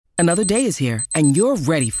Another day is here, and you're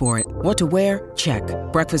ready for it. What to wear? Check.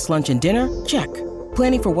 Breakfast, lunch, and dinner? Check.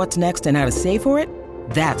 Planning for what's next and how to save for it?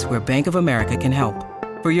 That's where Bank of America can help.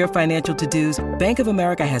 For your financial to-dos, Bank of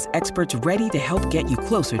America has experts ready to help get you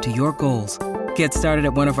closer to your goals. Get started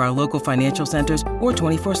at one of our local financial centers or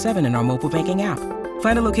 24/7 in our mobile banking app.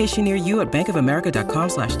 Find a location near you at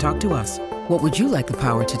bankofamerica.com/talktous. What would you like the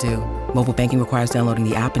power to do? Mobile banking requires downloading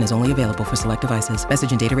the app and is only available for select devices.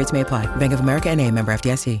 Message and data rates may apply. Bank of America N.A., member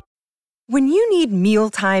FDIC. When you need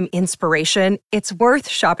mealtime inspiration, it's worth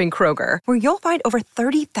shopping Kroger, where you'll find over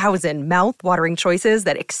 30,000 mouth-watering choices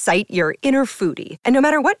that excite your inner foodie. And no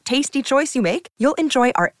matter what tasty choice you make, you'll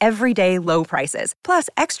enjoy our everyday low prices, plus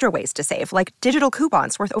extra ways to save, like digital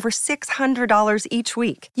coupons worth over $600 each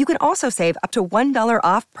week. You can also save up to $1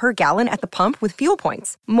 off per gallon at the pump with fuel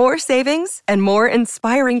points. More savings and more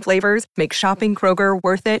inspiring flavors make shopping Kroger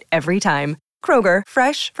worth it every time. Kroger,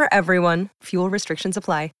 fresh for everyone. Fuel restrictions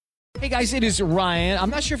apply. Hey guys, it is Ryan. I'm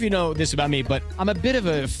not sure if you know this about me, but I'm a bit of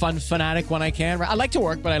a fun fanatic when I can. I like to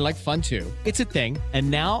work, but I like fun too. It's a thing. And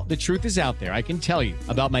now the truth is out there. I can tell you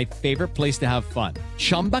about my favorite place to have fun.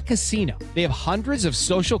 Chumba Casino. They have hundreds of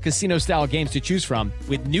social casino style games to choose from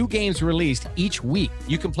with new games released each week.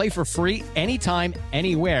 You can play for free anytime,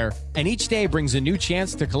 anywhere. And each day brings a new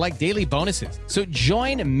chance to collect daily bonuses. So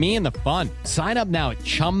join me in the fun. Sign up now at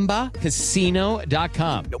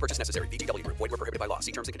ChumbaCasino.com. No purchase necessary. VGW Group. Void where prohibited by law.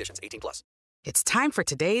 See terms and conditions. 18+. It's time for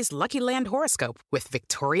today's Lucky Land horoscope with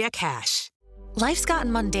Victoria Cash. Life's gotten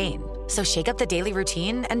mundane, so shake up the daily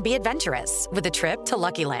routine and be adventurous with a trip to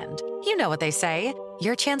Lucky Land. You know what they say.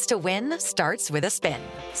 Your chance to win starts with a spin.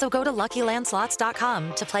 So go to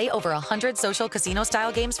LuckyLandSlots.com to play over 100 social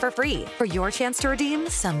casino-style games for free for your chance to redeem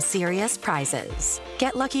some serious prizes.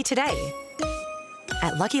 Get lucky today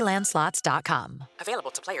at LuckyLandSlots.com. Available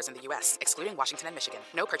to players in the U.S., excluding Washington and Michigan.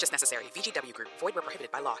 No purchase necessary. VGW Group. Void where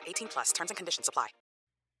prohibited by law. 18+. Terms and conditions apply.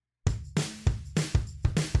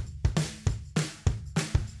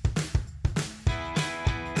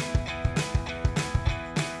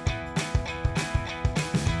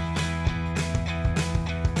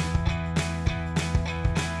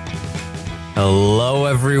 Hello,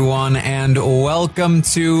 everyone, and welcome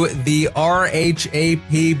to the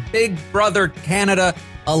RHAP Big Brother Canada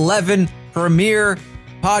 11 premiere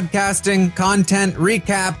podcasting content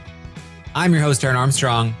recap. I'm your host, Aaron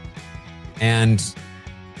Armstrong, and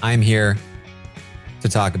I'm here to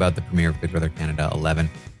talk about the premiere of Big Brother Canada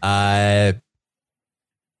 11.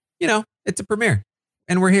 It's a premiere,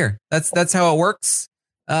 and we're here. That's how it works.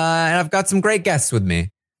 And I've got some great guests with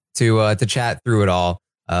me to chat through it all.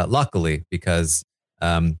 Luckily, because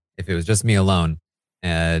if it was just me alone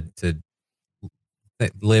to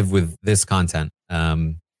live with this content,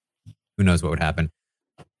 who knows what would happen.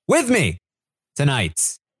 With me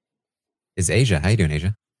tonight is Asia. How you doing,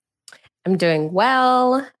 Asia? I'm doing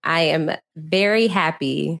well. I am very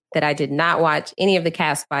happy that I did not watch any of the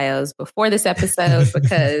cast bios before this episode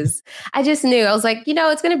because I just knew. I was like,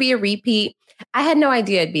 it's going to be a repeat. I had no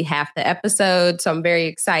idea it'd be half the episode, so I'm very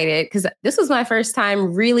excited because this was my first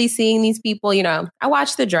time really seeing these people. I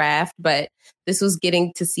watched the draft, but this was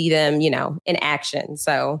getting to see them, in action.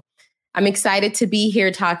 So I'm excited to be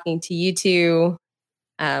here talking to you two,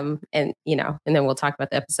 and then we'll talk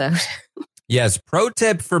about the episode. Yes, pro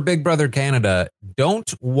tip for Big Brother Canada,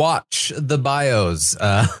 don't watch the bios.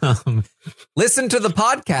 Listen to the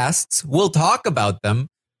podcasts. We'll talk about them.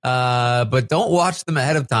 But don't watch them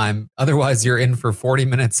ahead of time. Otherwise, you're in for 40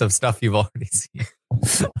 minutes of stuff you've already seen.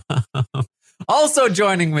 Also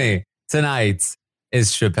joining me tonight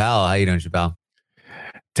is Chappelle. How you doing, Chappelle?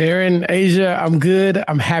 Taryn, Asia, I'm good.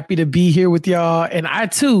 I'm happy to be here with y'all. And I,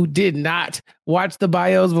 too, did not watch the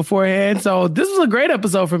bios beforehand. So this was a great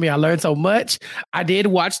episode for me. I learned so much. I did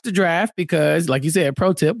watch the draft because, like you said,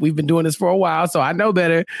 pro tip, we've been doing this for a while. So I know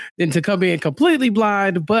better than to come in completely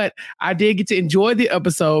blind. But I did get to enjoy the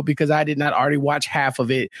episode because I did not already watch half of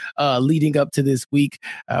it leading up to this week.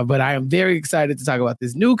 But I am very excited to talk about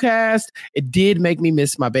this new cast. It did make me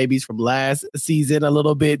miss my babies from last season a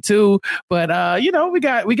little bit, too. But,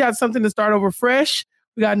 we got something to start over fresh.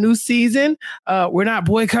 We got a new season. We're not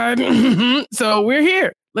boycotting. So we're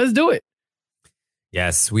here. Let's do it.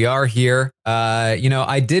 Yes, we are here.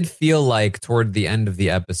 I did feel like toward the end of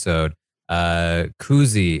the episode,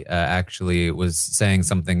 Kuzi actually was saying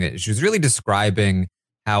something that she was really describing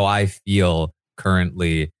how I feel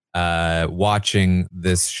currently watching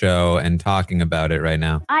this show and talking about it right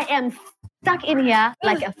now. I am stuck in here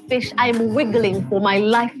like a fish. I'm wiggling for my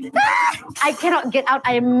life. I cannot get out.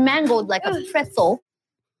 I am mangled like a pretzel.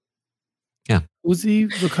 Yeah.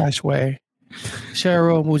 Uzi Lukashwe,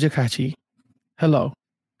 Cheryl Mujakachi. Hello.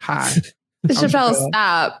 Hi. Chappelle,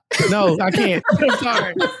 stop. No, I can't. I'm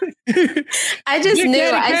sorry. I just Big knew.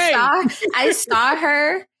 Daddy Kane. I saw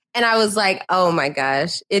her and I was like, oh my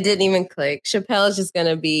gosh, it didn't even click. Chappelle is just going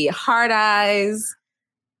to be hard eyes,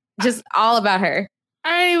 just all about her.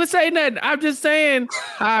 I ain't even say nothing. I'm just saying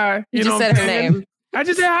hi. You know just what said I'm her saying? name. I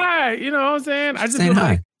just said hi. You know what I'm saying? I just Saying feel hi.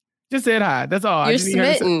 like- just said hi. That's all. I You're just need her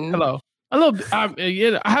to say smitten. hello. A little.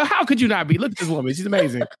 You know, how could you not be? Look at this woman. She's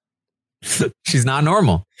amazing. She's not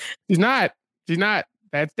normal. She's not. She's not.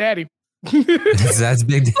 That's Daddy. That's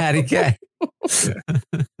Big Daddy K.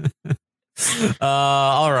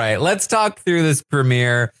 All right, let's talk through this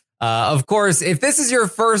premiere. Of course, if this is your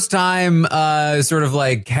first time sort of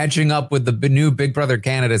like catching up with the new Big Brother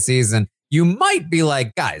Canada season, you might be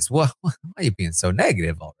like, guys, why are you being so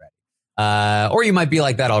negative already? Or you might be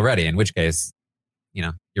like that already, in which case, you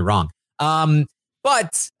know, you're wrong.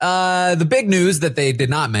 But the big news that they did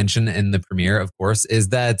not mention in the premiere, of course, is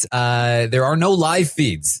that there are no live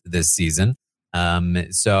feeds this season.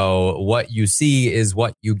 So what you see is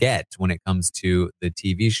what you get when it comes to the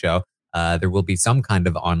TV show. There will be some kind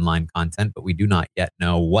of online content, but we do not yet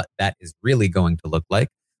know what that is really going to look like.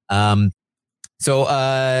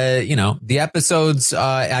 So, you know, the episodes,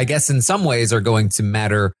 I guess in some ways are going to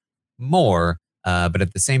matter more, but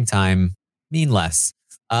at the same time, mean less.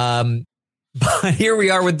 But here we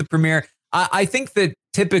are with the premiere. I think that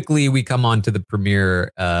typically we come on to the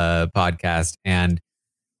premiere podcast and,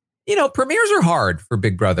 you know, premieres are hard for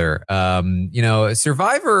Big Brother. You know,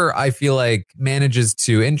 Survivor, I feel like, manages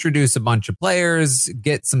to introduce a bunch of players,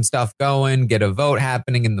 get some stuff going, get a vote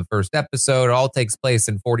happening in the first episode. It all takes place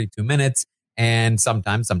in 42 minutes. And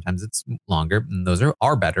sometimes it's longer, and those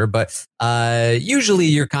are better. But usually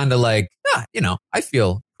you're kind of like, you know, I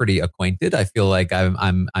feel pretty acquainted. I feel like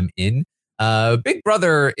I'm in. Big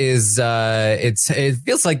Brother is it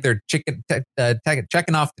feels like they're checking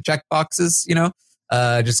off the check boxes, you know,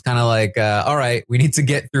 just kind of like, all right, we need to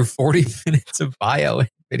get through 40 minutes of bio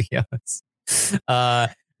videos.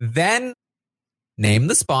 Then name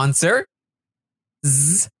the sponsor,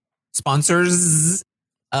 sponsors,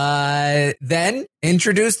 then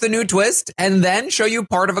introduce the new twist, and then show you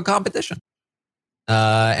part of a competition.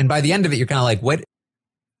 And by the end of it, you're kind of like, what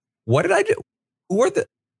did I do?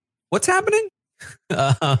 What's happening?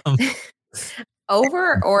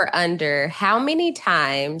 Over or under, how many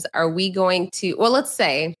times are we going to, well, let's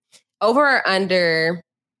say over or under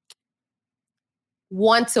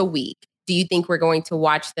once a week, do you think we're going to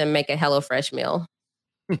watch them make a HelloFresh meal?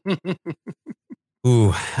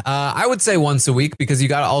 Ooh, I would say once a week because you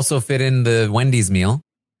got to also fit in the Wendy's meal.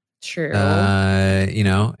 True. You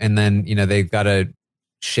know, and then, you know, they've got to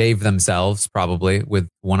shave themselves probably with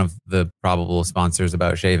one of the probable sponsors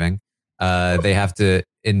about shaving. They have to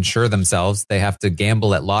insure themselves. They have to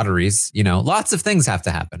gamble at lotteries. You know, lots of things have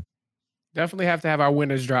to happen. Definitely have to have our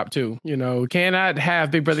winners drop too. You know, cannot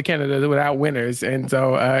have Big Brother Canada without winners. And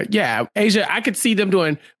so, yeah, Asia, I could see them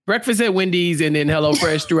doing breakfast at Wendy's and then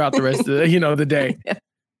HelloFresh throughout the rest of the, you know, the day.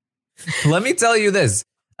 Let me tell you this.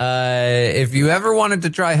 If you ever wanted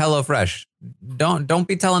to try HelloFresh, don't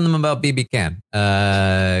be telling them about BB Can.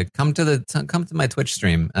 Come to my Twitch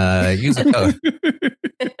stream. Use a code.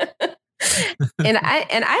 and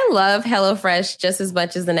I love HelloFresh just as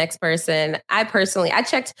much as the next person. I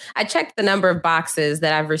checked the number of boxes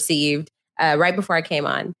that I've received right before I came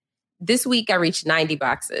on. This week I reached 90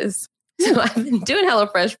 boxes. So I've been doing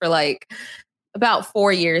HelloFresh for like about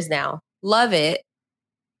 4 years now. Love it.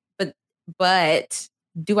 But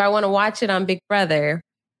do I want to watch it on Big Brother?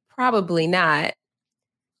 Probably not.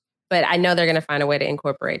 But I know they're going to find a way to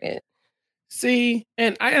incorporate it. See,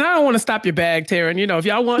 and I don't want to stop your bag, Taryn. You know, if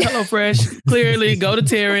y'all want HelloFresh, clearly go to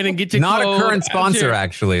Taryn and get your Not code. a current sponsor,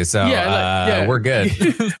 actually. So we're good.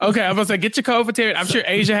 Okay, I'm going to say, get your code for Taryn. I'm sure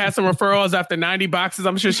Asia has some referrals after 90 boxes.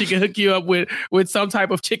 I'm sure she can hook you up with some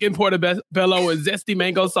type of chicken portobello or zesty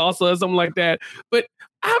mango salsa or something like that. But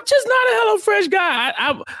I'm just not a HelloFresh guy.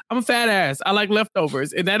 I'm a fat ass. I like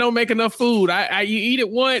leftovers, and that don't make enough food. You eat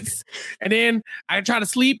it once, and then I try to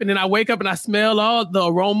sleep, and then I wake up and I smell all the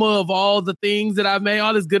aroma of all the things that I've made,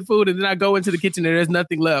 all this good food, and then I go into the kitchen and there's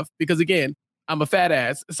nothing left because, again, I'm a fat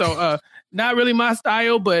ass. So not really my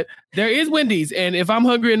style, but there is Wendy's, and if I'm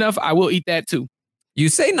hungry enough, I will eat that too. You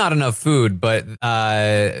say not enough food, but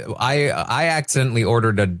I accidentally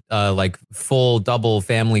ordered a like full double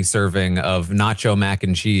family serving of nacho mac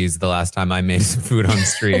and cheese the last time I made some food on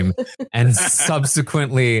stream, and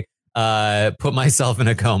subsequently put myself in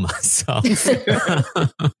a coma. So,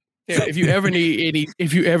 if you ever need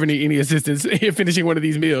any assistance in finishing one of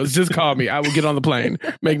these meals, just call me. I will get on the plane.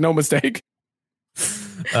 Make no mistake.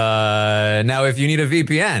 Now, if you need a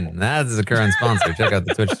VPN, that's the current sponsor. Check out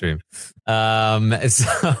the Twitch stream.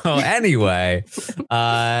 So anyway,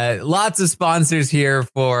 lots of sponsors here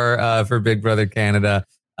for Big Brother Canada.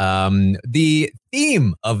 The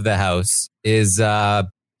theme of the house is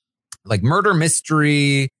like murder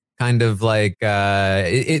mystery, kind of like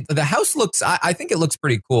the house looks. I think it looks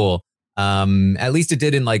pretty cool. At least it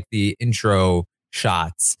did in like the intro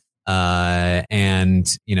shots. And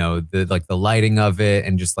you know, the lighting of it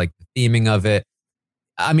and just like the theming of it.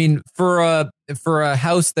 I mean, for a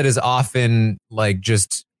house that is often like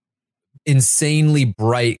just insanely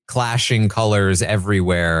bright clashing colors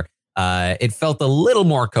everywhere, it felt a little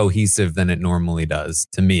more cohesive than it normally does,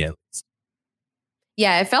 to me at least.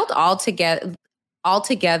 Yeah, it felt all together,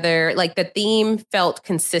 like the theme felt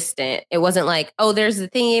consistent. It wasn't like, oh, there's the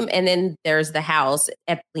theme and then there's the house.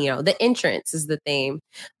 The entrance is the theme,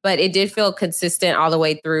 but it did feel consistent all the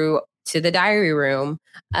way through to the diary room.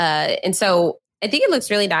 And so I think it looks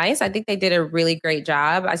really nice. I think they did a really great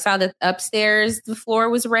job. I saw that upstairs the floor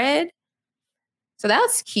was red, so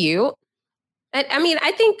that's cute.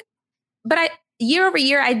 Year over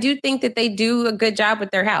year, I do think that they do a good job with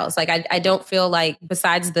their house. Like, I don't feel like,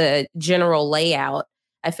 besides the general layout,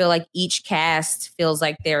 I feel like each cast feels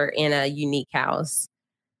like they're in a unique house.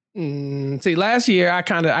 See, last year I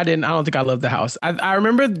don't think I loved the house. I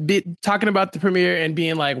remember talking about the premiere and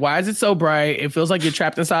being like, why is it so bright? It feels like you're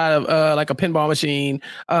trapped inside of like a pinball machine,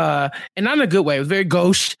 and not in a good way. It was very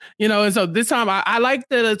gauche, and so this time I like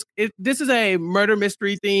that this is a murder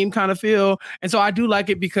mystery theme kind of feel, and so I do like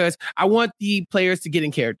it because I want the players to get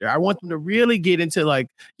in character. I want them to really get into like,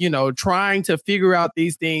 trying to figure out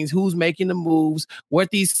these things, who's making the moves, what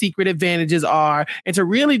these secret advantages are, and to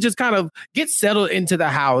really just kind of get settled into the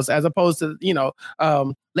house, as opposed to,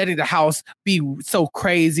 letting the house be so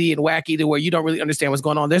crazy and wacky to where you don't really understand what's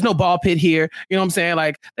going on. There's no ball pit here. You know what I'm saying?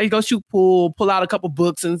 Like, they go shoot pool, pull out a couple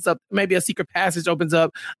books and stuff. Maybe a secret passage opens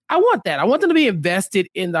up. I want that. I want them to be invested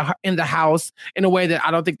in the house in a way that I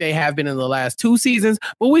don't think they have been in the last 2 seasons,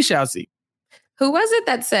 but we shall see. Who was it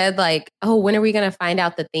that said like, oh, when are we going to find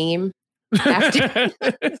out the theme? After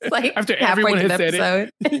everyone has said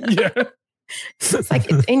it. Yeah. It's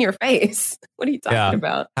like, it's in your face. What are you talking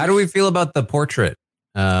about? How do we feel about the portrait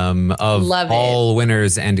of Paul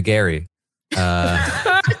Winners and Gary?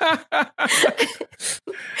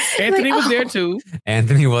 Anthony was there too.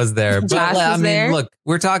 Anthony was there. Josh But was there. Look,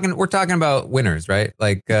 we're talking about winners, right?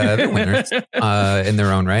 Like they're winners in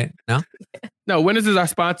their own right. No, Winners is our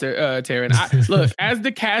sponsor, Taryn. Look, as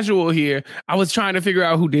the casual here, I was trying to figure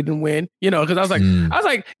out who didn't win, because I was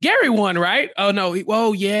like, Gary won, right? Oh no, he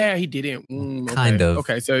didn't. Okay. Kind of.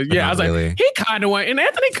 Okay, so yeah, I was really. like, he kind of won, and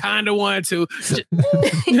Anthony kind of won too. Like,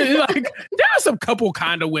 there are some couple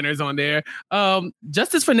kind of winners on there.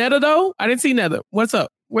 Justice for Netta though, I didn't see Netta. What's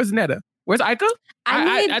up? Where's Netta? Where's Ika?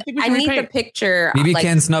 I think we need the picture. BB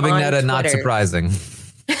Ken snubbing Netta, Twitter. not surprising.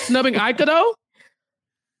 Snubbing Ika though.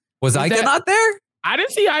 Was Ika not there? I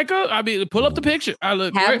didn't see Ika. I mean, pull up the picture. Have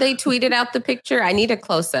they tweeted out the picture? I need a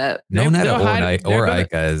close up. No, Netta or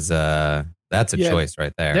Ika is that's a choice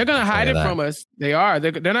right there. They're gonna hide it from us. They are.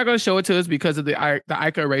 They're not gonna show it to us because of the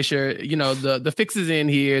Ika erasure. The fixes in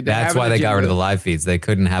here. That's why they got rid of the live feeds. They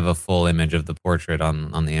couldn't have a full image of the portrait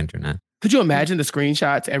on the internet. Could you imagine the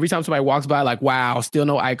screenshots every time somebody walks by? Like, wow, still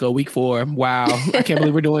no Ika. Week 4. Wow, I can't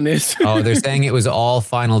believe we're doing this. Oh, they're saying it was all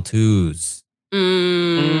final 2s.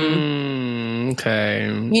 Okay.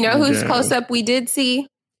 You know whose close up we did see?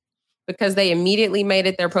 Because they immediately made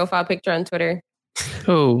it their profile picture on Twitter.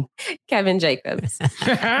 Who? Kevin Jacobs.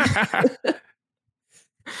 Can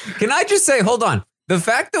I just say, hold on. The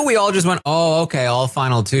fact that we all just went, oh, okay, all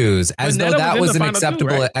final 2s, as though that was an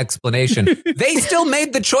acceptable explanation. They still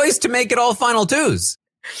made the choice to make it all final 2s,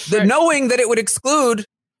 knowing that it would exclude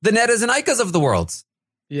the Nettas and Ikas of the world.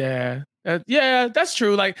 Yeah. Yeah, that's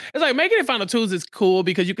true. Like, it's like making it final 2s is cool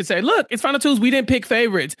because you can say, look, it's final 2s. We didn't pick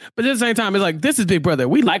favorites. But at the same time, it's like, this is Big Brother.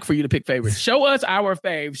 We like for you to pick favorites. Show us our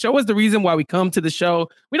fave. Show us the reason why we come to the show.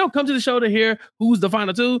 We don't come to the show to hear who's the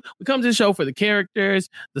final 2. We come to the show for the characters,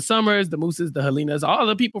 the Summers, the Mooses, the Helenas, all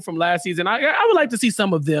the people from last season. I would like to see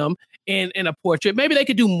some of them in a portrait. Maybe they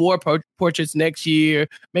could do more portraits next year.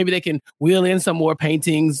 Maybe they can wheel in some more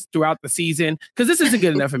paintings throughout the season because this isn't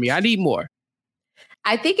good enough for me. I need more.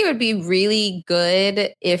 I think it would be really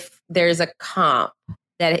good if there's a comp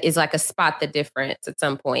that is like a spot the difference at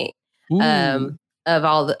some point of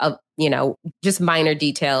all the, just minor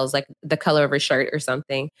details like the color of her shirt or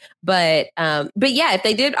something. But yeah, if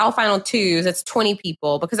they did all final 2s, that's 20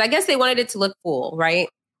 people because I guess they wanted it to look full, right?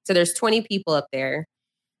 So there's 20 people up there.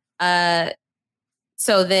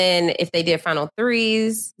 So then if they did final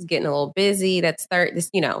threes, it's getting a little busy. That's third. This,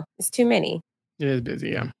 it's too many. It is busy,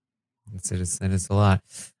 yeah. It's a lot.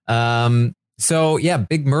 So yeah,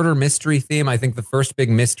 big murder mystery theme. I think the first big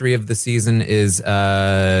mystery of the season is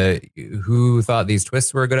who thought these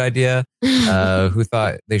twists were a good idea? Who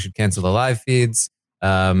thought they should cancel the live feeds?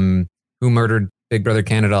 Who murdered Big Brother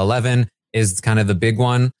Canada 11 is kind of the big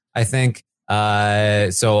one, I think.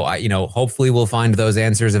 So hopefully we'll find those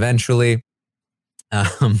answers eventually.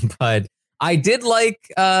 But I did like.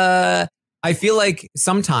 I feel like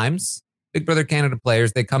sometimes Big Brother Canada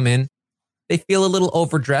players, they come in, they feel a little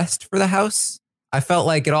overdressed for the house. I felt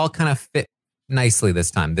like it all kind of fit nicely this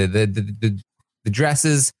time. The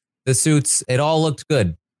dresses, the suits, it all looked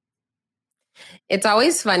good. It's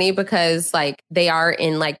always funny because like they are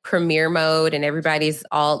in like premiere mode and everybody's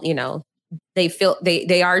all, they feel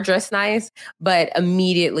they are dressed nice, but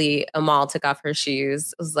immediately Amal took off her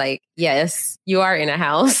shoes. It was like, yes, you are in a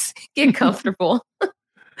house. Get comfortable.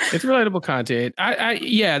 It's relatable content.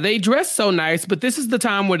 Yeah, they dress so nice, but this is the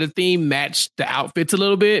time where the theme matched the outfits a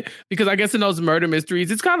little bit because I guess in those murder mysteries,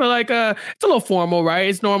 it's kind of like it's a little formal, right?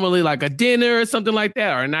 It's normally like a dinner or something like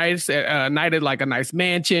that, or a night at like a nice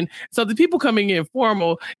mansion. So the people coming in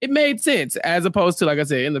formal, it made sense as opposed to, like I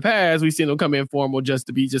said, in the past, we've seen them come in formal just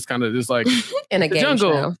to be just kind of just like in a game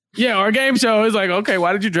jungle. Show. Yeah, or a game show. It's like, okay,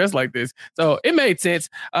 why did you dress like this? So it made sense.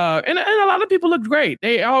 And a lot of people looked great.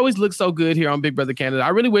 They always look so good here on Big Brother Canada. I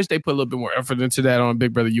really wish they put a little bit more effort into that on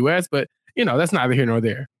Big Brother US, but that's neither here nor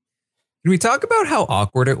there. Can we talk about how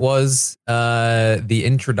awkward it was, the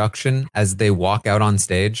introduction as they walk out on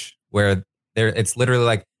stage, where it's literally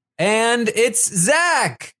like, and it's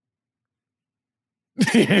Zach.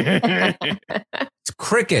 It's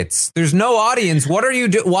crickets. There's no audience. What are you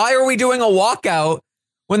doing? Why are we doing a walkout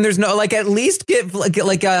when there's no, like, at least get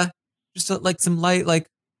like some light, like,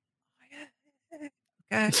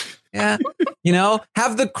 okay. Yeah.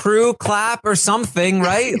 Have the crew clap or something,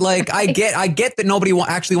 right? Like, I get that nobody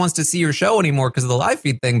actually wants to see your show anymore because of the live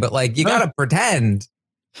feed thing, but like, you got to pretend.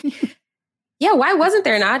 Yeah. Why wasn't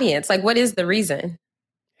there an audience? Like, what is the reason?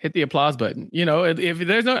 Hit the applause button. If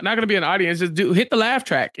there's not going to be an audience, just hit the laugh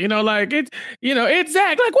track. It's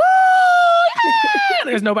Zach. Like, whoa! Yeah!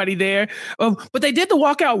 There's nobody there. But they did the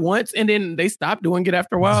walkout once, and then they stopped doing it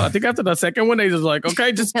after a while. I think after the second one, they just like,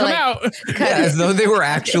 okay, just come out. Yeah, as though they were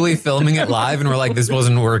actually filming it live, and we're like, this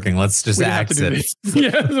wasn't working. Let's just exit.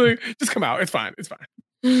 Yeah, just come out. It's fine. It's fine.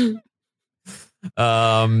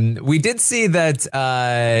 We did see that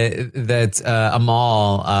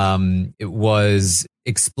Amal was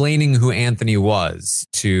explaining who Anthony was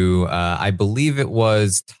to I believe it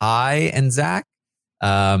was Ty and Zach,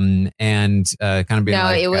 and kind of being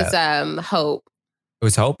like, it was Hope. It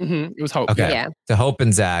was Hope. Mm-hmm. It was Hope. Okay, yeah. To Hope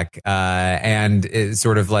and Zach, and it's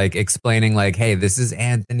sort of like explaining like, hey, this is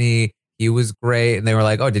Anthony. He was great, and they were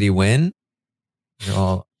like, oh, did he win?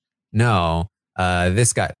 Well, no.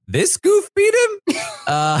 This goof beat him.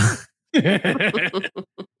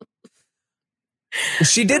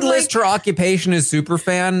 She did list her occupation as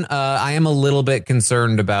superfan. I am a little bit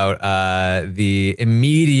concerned about the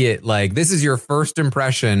immediate, like, this is your first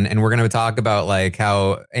impression, and we're going to talk about like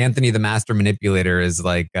how Anthony the Master Manipulator is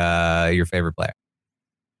like your favorite player.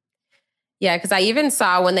 Yeah, because I even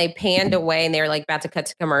saw when they panned away and they were like about to cut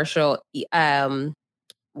to commercial, Hope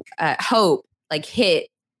like hit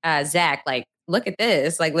Zach like, look at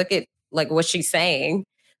this, like look at like what she's saying.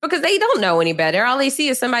 Because they don't know any better. All they see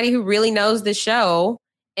is somebody who really knows the show.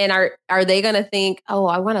 And are they going to think, oh,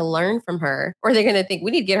 I want to learn from her? Or are they going to think we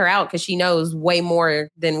need to get her out because she knows way more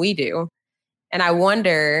than we do? And I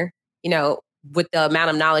wonder, with the amount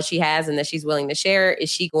of knowledge she has and that she's willing to share, is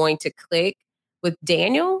she going to click with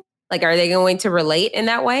Daniel? Like, are they going to relate in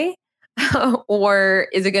that way? Or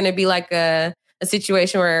is it going to be like a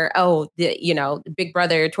situation where, the Big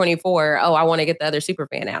Brother 24, I want to get the other super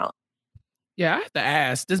fan out? Yeah, I have to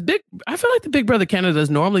ask. I feel like the Big Brother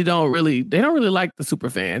Canadas normally don't really like the super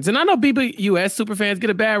fans. And I know BBUS super fans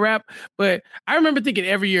get a bad rap, but I remember thinking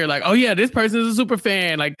every year, like, oh yeah, this person is a super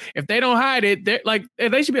fan. Like, if they don't hide it, they're like,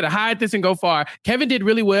 they should be able to hide this and go far. Kevin did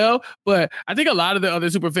really well, but I think a lot of the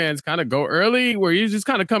other super fans kind of go early, where you just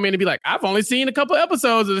kind of come in and be like, I've only seen a couple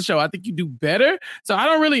episodes of the show. I think you do better. So I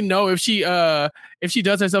don't really know if she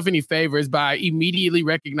does herself any favors by immediately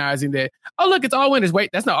recognizing that, oh look, it's all winners.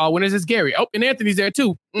 Wait, that's not all winners. It's Gary. Oh, and Anthony's there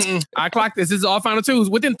too. I clocked this. This is all final twos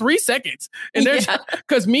within 3 seconds. And there's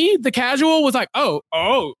because me, the casual, was like, okay,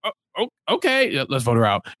 yeah, let's vote her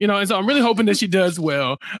out. And so I'm really hoping that she does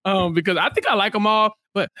well, because I think I like them all.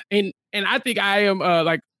 But and I think I am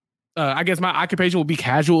like I guess my occupation will be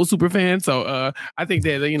casual super fan. So I think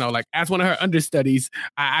that, like as one of her understudies,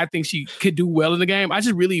 I think she could do well in the game. I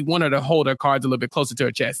just really want her to hold her cards a little bit closer to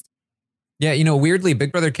her chest. Yeah, weirdly,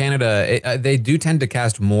 Big Brother Canada, they do tend to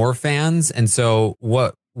cast more fans. And so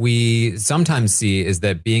what we sometimes see is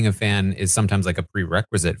that being a fan is sometimes like a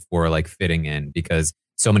prerequisite for like fitting in because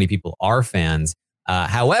so many people are fans.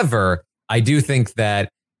 However, I do think that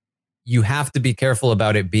you have to be careful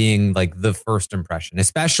about it being like the first impression,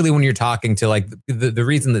 especially when you're talking to like the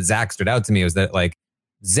reason that Zach stood out to me was that like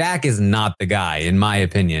Zach is not the guy, in my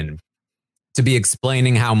opinion, to be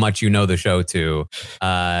explaining how much you know the show to,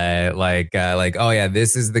 like, oh yeah,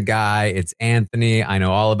 this is the guy. It's Anthony. I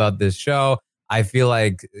know all about this show. I feel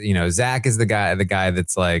like, Zach is the guy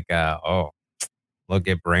that's like, oh, look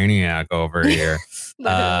at Brainiac over here.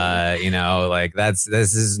 Like this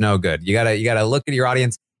is no good. You gotta look at your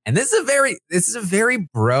audience. And this is a very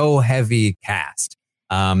bro heavy cast.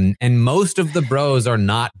 And most of the bros are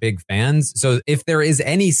not big fans. So if there is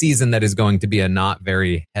any season that is going to be a not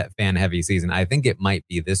very fan heavy season, I think it might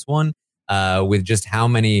be this one, with just how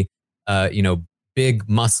many, big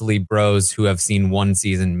muscly bros who have seen one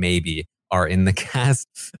season maybe are in the cast.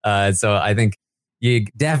 So I think you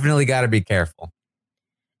definitely got to be careful.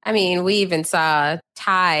 I mean, we even saw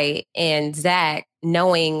Ty and Zach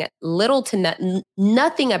knowing little to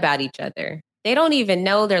nothing about each other. They don't even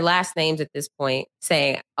know their last names at this point,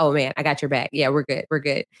 saying, oh man, I got your back. Yeah, we're good. We're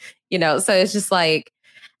good. So it's just like,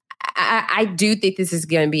 I do think this is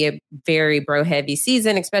going to be a very bro heavy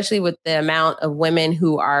season, especially with the amount of women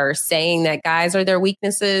who are saying that guys are their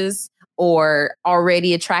weaknesses or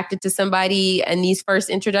already attracted to somebody in these first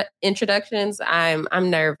introductions. I'm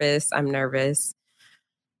nervous.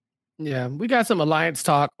 Yeah, we got some alliance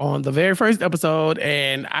talk on the very first episode,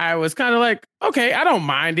 and I was kind of like, okay, I don't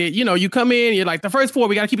mind it. You come in, you're like, the first 4,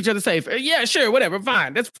 we got to keep each other safe. Yeah, sure, whatever,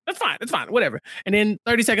 fine. That's fine, whatever. And then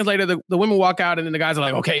 30 seconds later, the women walk out, and then the guys are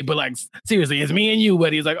like, okay, but like, seriously, it's me and you,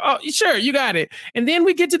 buddy. He's like, oh, sure, you got it. And then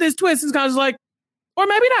we get to this twist, and it's kind of like, or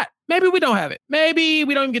maybe not. Maybe we don't have it. Maybe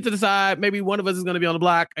we don't even get to decide. Maybe one of us is going to be on the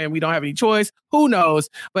block and we don't have any choice. Who knows?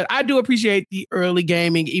 But I do appreciate the early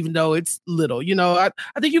gaming, even though it's little. I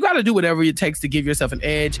think you got to do whatever it takes to give yourself an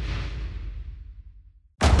edge.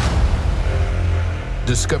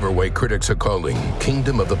 Discover why critics are calling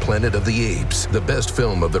Kingdom of the Planet of the Apes the best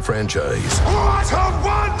film of the franchise. What a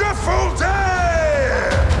wonderful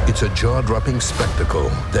day! It's a jaw-dropping spectacle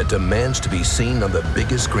that demands to be seen on the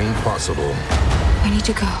biggest screen possible. We need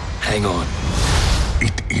to go. Hang on.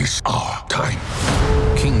 It is our time.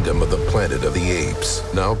 Kingdom of the Planet of the Apes.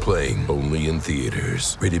 Now playing only in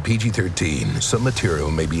theaters. Rated PG-13. Some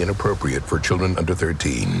material may be inappropriate for children under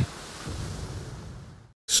 13.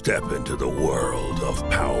 Step into the world of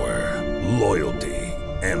power, loyalty,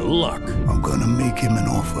 and luck. I'm gonna make him an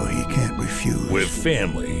offer he can't refuse. With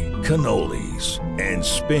family, cannolis, and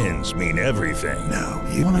spins mean everything. Now,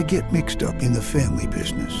 you wanna get mixed up in the family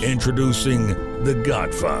business. Introducing The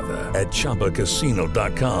Godfather at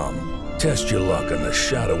ChumbaCasino.com. Test your luck in the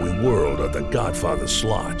shadowy world of The Godfather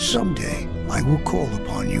slot. Someday, I will call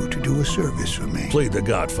upon you to do a service for me. Play The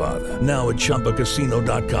Godfather, now at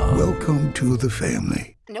ChumbaCasino.com. Welcome to the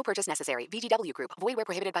family. No purchase necessary. VGW Group. Void where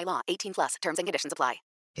prohibited by law. 18+. Terms and conditions apply.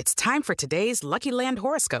 It's time for today's Lucky Land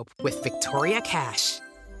horoscope with Victoria Cash.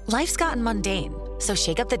 Life's gotten mundane, so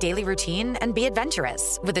shake up the daily routine and be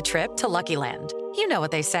adventurous with a trip to Lucky Land. You know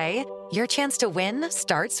what they say. Your chance to win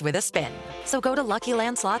starts with a spin. So go to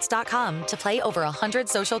LuckyLandSlots.com to play over 100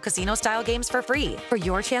 social casino-style games for free for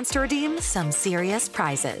your chance to redeem some serious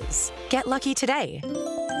prizes. Get lucky today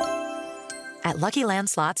at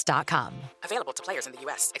LuckyLandSlots.com. Available to players in the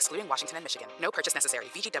U.S., excluding Washington and Michigan. No purchase necessary.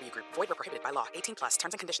 VGW Group. Void where prohibited by law. 18+.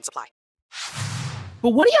 Terms and conditions apply. But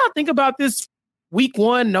what do y'all think about this week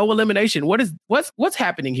 1, no elimination? What's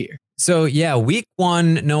happening here? So yeah, week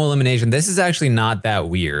 1, no elimination. This is actually not that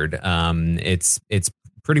weird. It's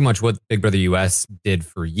pretty much what Big Brother US did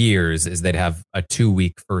for years is they'd have a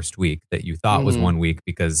 2-week first week that you thought was 1 week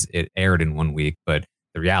because it aired in 1 week, but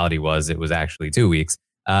the reality was it was actually 2 weeks.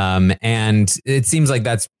 And it seems like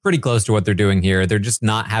that's pretty close to what they're doing here. They're just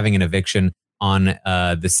not having an eviction on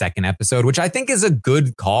the second episode, which I think is a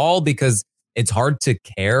good call because it's hard to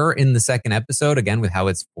care in the second episode, again, with how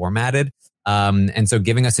it's formatted. And so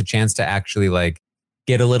giving us a chance to actually like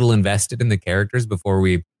get a little invested in the characters before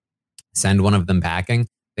we send one of them packing,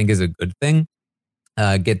 I think is a good thing.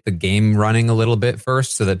 Get the game running a little bit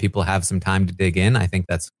first so that people have some time to dig in. I think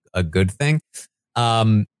that's a good thing.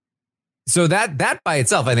 So that by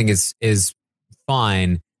itself, I think is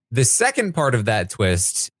fine. The second part of that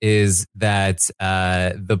twist is that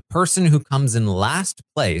the person who comes in last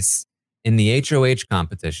place in the HOH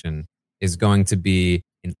competition is going to be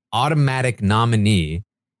an automatic nominee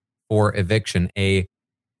for eviction, a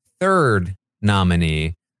third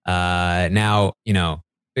nominee. Now,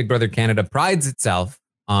 Big Brother Canada prides itself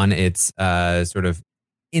on its sort of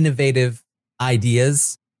innovative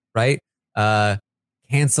ideas, right?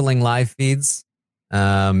 Canceling live feeds,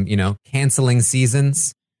 canceling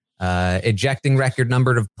seasons, ejecting record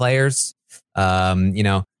number of players,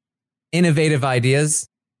 innovative ideas.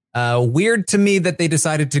 Weird to me that they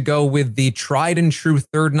decided to go with the tried and true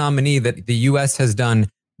third nominee that the US has done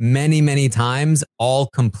many, many times, all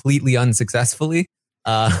completely unsuccessfully,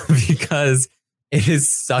 because it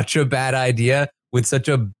is such a bad idea with such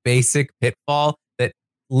a basic pitfall that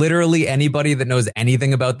literally anybody that knows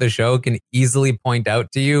anything about the show can easily point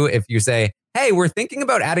out to you. If you say, hey, we're thinking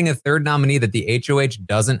about adding a third nominee that the HOH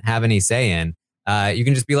doesn't have any say in, you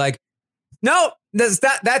can just be like, no,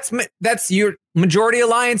 that's your majority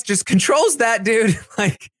alliance just controls that, dude.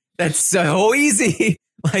 Like, that's so easy.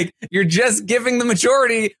 Like, you're just giving the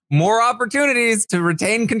majority more opportunities to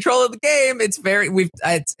retain control of the game.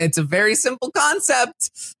 It's a very simple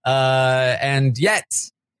concept. And yet,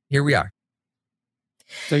 here we are.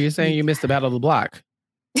 So you're saying you missed the Battle of the Block?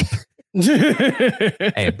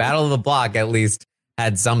 Hey, Battle of the Block at least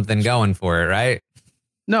had something going for it, right?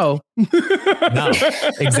 No. No,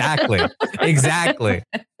 exactly.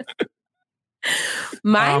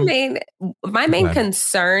 My main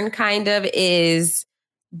concern kind of is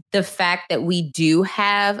the fact that we do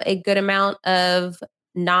have a good amount of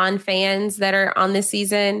non-fans that are on this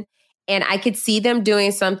season. And I could see them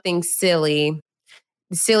doing something silly.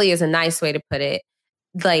 Silly is a nice way to put it.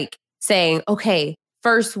 Like saying, okay,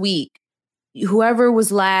 first week, whoever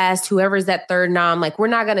was last, whoever's that third nom, like, we're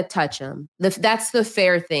not going to touch them. That's the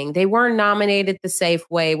fair thing. They weren't nominated the safe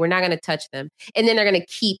way. We're not going to touch them. And then they're going to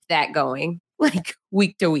keep that going, like,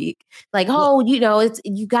 week to week. Like,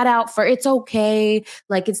 you got out for, it's okay.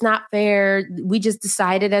 Like, it's not fair. We just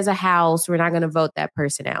decided as a house, we're not going to vote that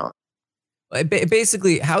person out.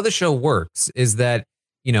 Basically, how the show works is that,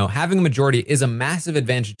 having a majority is a massive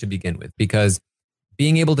advantage to begin with, because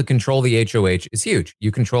being able to control the HOH is huge.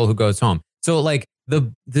 You control who goes home. So like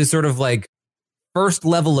the sort of like first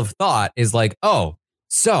level of thought is like, oh,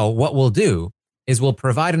 so what we'll do is we'll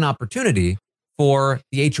provide an opportunity for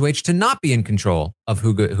the HOH to not be in control of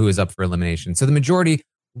who is up for elimination. So the majority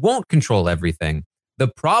won't control everything. The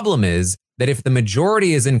problem is that if the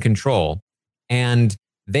majority is in control and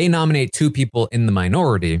they nominate two people in the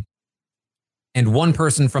minority, and one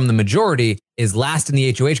person from the majority is last in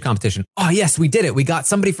the HOH competition. Oh, yes, we did it. We got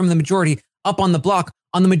somebody from the majority up on the block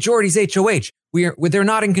on the majority's HOH. They're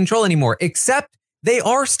not in control anymore, except they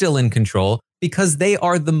are still in control because they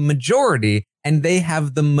are the majority and they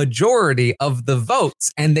have the majority of the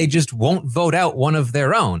votes, and they just won't vote out one of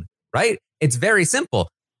their own, right? It's very simple.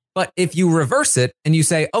 But if you reverse it and you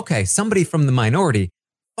say, okay, somebody from the minority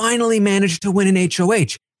finally managed to win an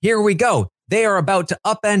HOH. Here we go. They are about to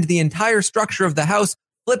upend the entire structure of the house,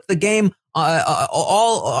 flip the game,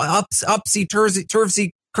 all upsy,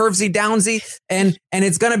 turvsy, curvesy, downsy, and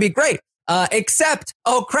it's going to be great. Except,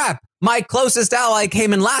 oh crap, my closest ally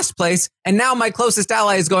came in last place, and now my closest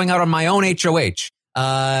ally is going out on my own HOH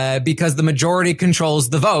because the majority controls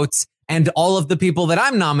the votes, and all of the people that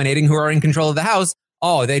I'm nominating who are in control of the house,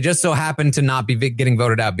 they just so happen to not be getting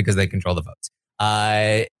voted out because they control the votes.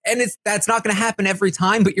 And that's not going to happen every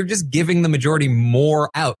time, but you're just giving the majority more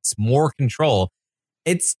outs, more control.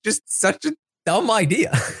 It's just such a dumb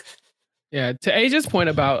idea. Yeah, to Asia's point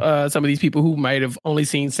about some of these people who might have only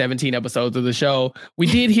seen 17 episodes of the show, we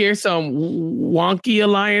did hear some wonky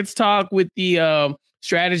alliance talk with the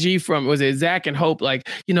strategy from, was it Zach and Hope? Like,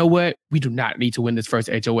 you know what? We do not need to win this first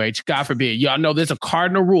HOH. God forbid. Y'all know there's a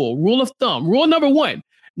cardinal rule. Rule of thumb. Rule number 1.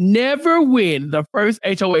 Never win the first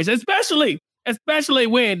HOH, especially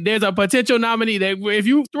when there's a potential nominee that if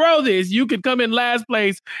you throw this, you could come in last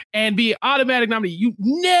place and be automatic nominee. You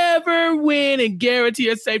never win and guarantee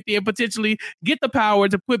your safety and potentially get the power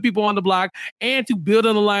to put people on the block and to build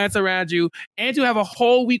an alliance around you and to have a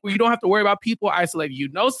whole week where you don't have to worry about people isolating you.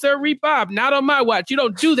 No, sir, Bob, not on my watch. You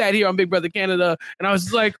don't do that here on Big Brother Canada. And I was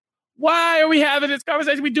just like, why are we having this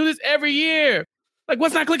conversation? We do this every year. Like,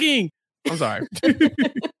 what's not clicking? I'm sorry.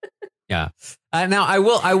 Yeah. Now I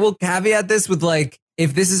will caveat this with, like,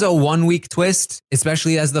 if this is a 1 week twist,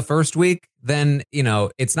 especially as the first week, then,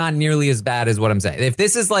 it's not nearly as bad as what I'm saying. If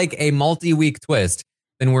this is like a multi-week twist,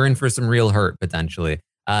 then we're in for some real hurt potentially.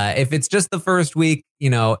 If it's just the first week,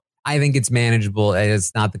 I think it's manageable.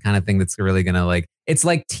 It's not the kind of thing that's really going to it's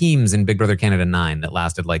like Teams in Big Brother Canada 9 that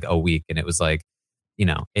lasted like a week. And it was like,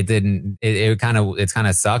 it kind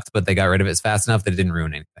of sucked, but they got rid of it fast enough that it didn't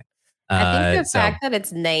ruin anything. I think the fact that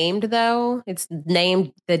it's named, though, it's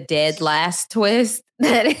named The Dead Last Twist,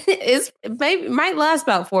 that is maybe might last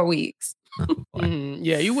about 4 weeks.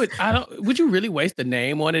 Yeah, you would. Would you really waste the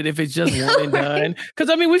name on it if it's just one and done? Because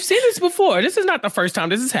I mean, we've seen this before. This is not the first time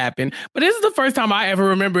this has happened, but this is the first time I ever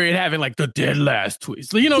remember it having like the dead last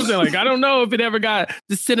twist. You know what I'm saying? Like, I don't know if it ever got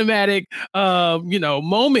the cinematic,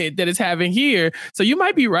 moment that it's having here. So you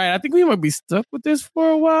might be right. I think we might be stuck with this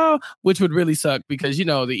for a while, which would really suck because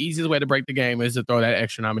the easiest way to break the game is to throw that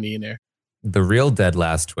extra nominee in there. The real dead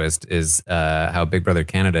last twist is how Big Brother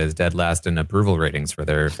Canada is dead last in approval ratings for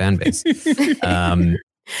their fan base. You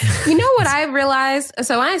know what I realized?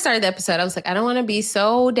 So when I started the episode, I was like, I don't want to be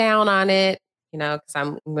so down on it, because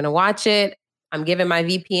I'm going to watch it. I'm giving my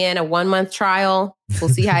VPN a 1-month trial. We'll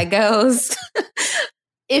see how it goes.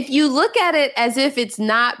 If you look at it as if it's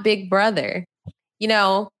not Big Brother,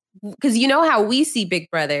 because you know how we see Big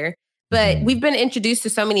Brother. But we've been introduced to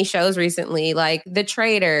so many shows recently, like The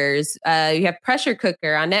Traitors. You have Pressure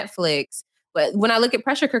Cooker on Netflix. But when I look at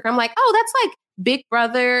Pressure Cooker, I'm like, oh, that's like Big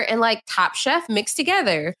Brother and like Top Chef mixed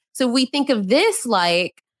together. So we think of this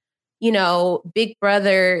like, Big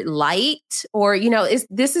Brother Light, or,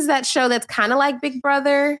 this is that show that's kind of like Big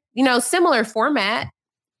Brother, similar format.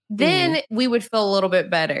 Then we would feel a little bit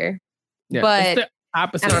better. Yeah, but it's the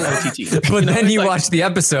opposite of OTT. But then you watch the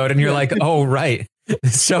episode and you're like, oh, right.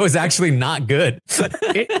 This show is actually not good.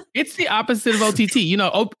 It's the opposite of OTT.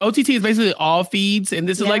 OTT is basically all feeds, and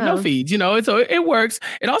this is like no feeds. So it works.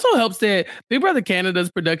 It also helps that Big Brother Canada's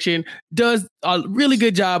production does a really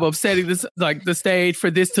good job of setting this like the stage for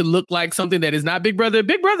this to look like something that is not Big Brother.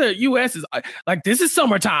 Big Brother US is like, this is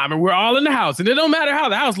summertime, and we're all in the house, and it don't matter how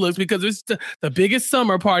the house looks because it's the biggest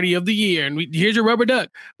summer party of the year, and here's your rubber duck.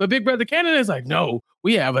 But Big Brother Canada is like, no.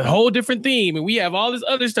 We have a whole different theme, and we have all this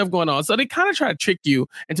other stuff going on. So they kind of try to trick you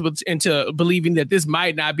into believing that this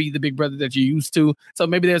might not be the Big Brother that you're used to. So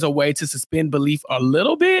maybe there's a way to suspend belief a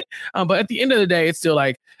little bit. But at the end of the day, it's still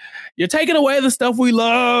like, you're taking away the stuff we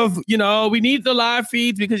love. We need the live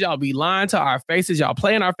feeds because y'all be lying to our faces. Y'all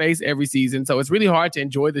play in our face every season. So it's really hard to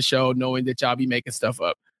enjoy the show knowing that y'all be making stuff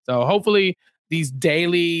up. So hopefully these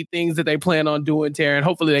daily things that they plan on doing, Taryn,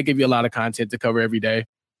 hopefully they give you a lot of content to cover every day.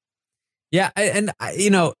 Yeah, and they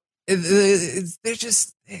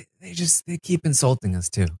keep insulting us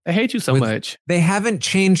too. I hate you so much. They haven't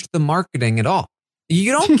changed the marketing at all.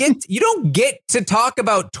 You don't get to talk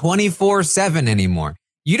about 24/7 anymore.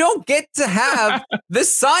 You don't get to have the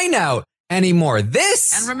sign out anymore. And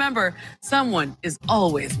remember, someone is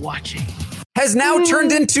always watching. Has now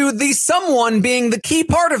turned into the someone being the key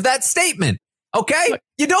part of that statement. Okay,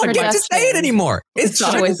 you don't get to say it anymore. It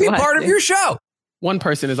shouldn't be part of your show. One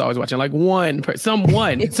person is always watching, like someone,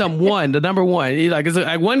 the number one. It's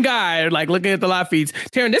like one guy, like looking at the live feeds.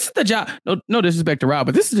 Taryn, this is the job. No disrespect to Rob,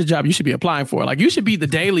 but this is the job you should be applying for. Like, you should be the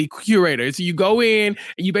daily curator. So you go in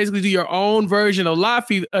and you basically do your own version of live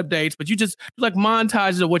feed updates, but you just do like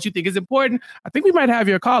montages of what you think is important. I think we might have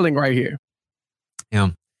your calling right here.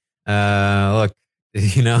 Yeah. Look,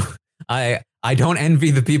 I don't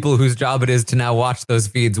envy the people whose job it is to now watch those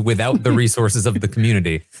feeds without the resources of the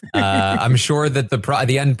community. I'm sure that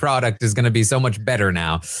the end product is going to be so much better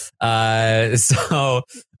now.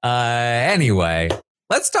 Anyway,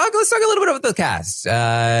 let's talk a little bit about the cast.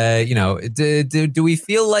 Do we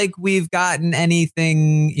feel like we've gotten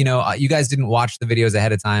anything? You guys didn't watch the videos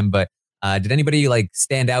ahead of time, but did anybody like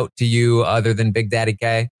stand out to you other than Big Daddy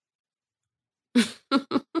K?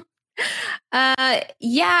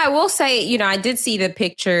 Yeah, I will say, I did see the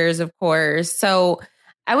pictures, of course. So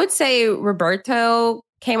I would say Roberto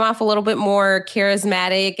came off a little bit more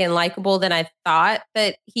charismatic and likable than I thought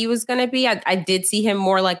that he was going to be. I did see him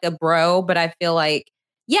more like a bro, but I feel like,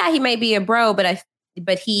 yeah, he may be a bro, but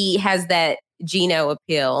he has that Gino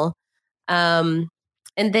appeal. And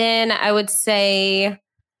then I would say,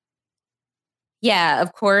 yeah,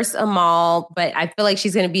 of course, Amal, but I feel like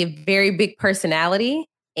she's going to be a very big personality.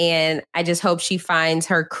 And I just hope she finds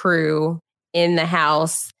her crew in the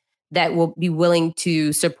house that will be willing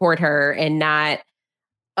to support her and not,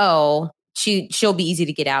 she'll be easy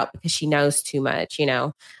to get out because she knows too much,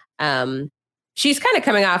 She's kind of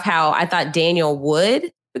coming off how I thought Daniel would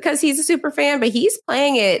because he's a super fan, but he's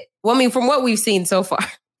playing it. Well, I mean, from what we've seen so far,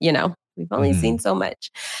 we've only seen so much.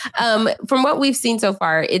 From what we've seen so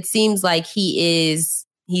far, it seems like he's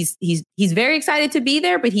very excited to be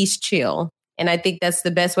there, but he's chill. And I think that's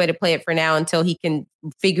the best way to play it for now until he can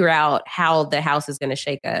figure out how the house is going to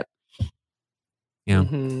shake up. Yeah.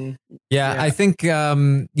 Mm-hmm. Yeah. I think,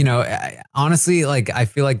 honestly, like, I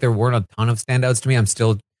feel like there weren't a ton of standouts to me. I'm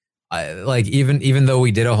still like even though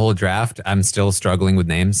we did a whole draft, I'm still struggling with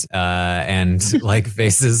names and like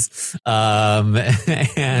faces.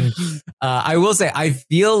 And I will say, I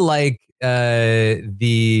feel like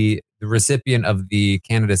the recipient of the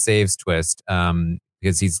Canada Saves twist,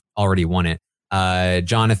 because he's already won it,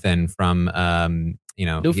 Jonathan from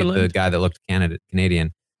the guy that looked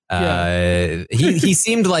Canadian. He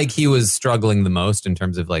seemed like he was struggling the most in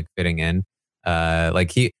terms of like fitting in.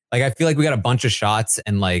 I feel like we got a bunch of shots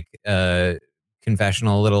and like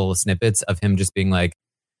confessional little snippets of him just being like,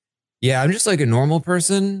 yeah, I'm just like a normal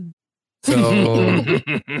person. So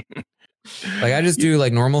like I just do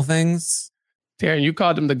like normal things. Taryn, you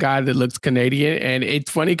called him the guy that looks Canadian, and it's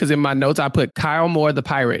funny because in my notes I put Kyle Moore the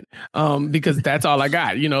pirate, because that's all I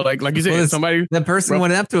got. You know, like you said, the person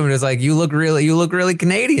went up to him and was like, "You look really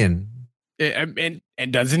Canadian." And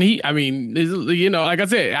doesn't he? I mean, you know, like I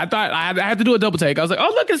said, I thought I had to do a double take. I was like, "Oh,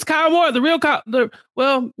 look, it's Kyle Moore, the real Kyle."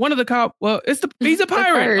 One of the Kyle. Well, he's a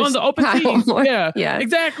pirate on the open team. Yeah,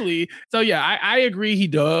 exactly. So yeah, I agree. He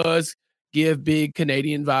does give big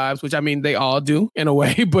Canadian vibes, which I mean they all do in a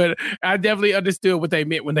way, but I definitely understood what they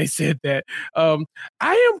meant when they said that. I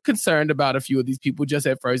am concerned about a few of these people just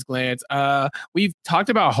at first glance. We've talked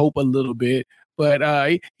about Hope a little bit,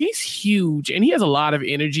 but he's huge and he has a lot of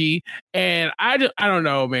energy. And I don't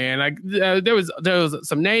know, man. Like there was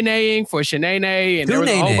some nay-naying for Shanae, and there was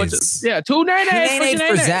a whole bunch of two nay-nays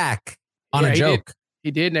for Zach on a joke.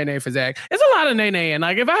 He did nay-nay for Zach. There's a lot of nay-nay, and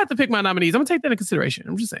like if I have to pick my nominees, I'm gonna take that into consideration.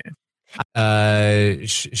 I'm just saying.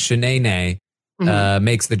 Shanae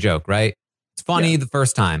makes the joke, right? It's funny the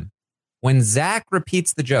first time. When Zach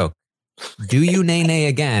repeats the joke, do you nay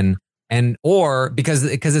again? Or because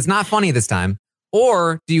it's not funny this time,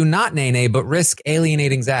 or do you not nay but risk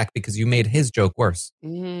alienating Zach because you made his joke worse?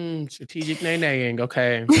 Strategic nay-naying.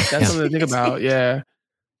 Okay, that's something to think about. Yeah.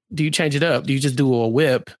 Do you change it up? Do you just do a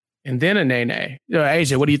whip and then a nay?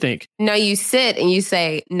 Asia, what do you think? No, you sit and you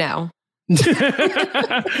say no. This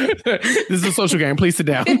is a social game. Please sit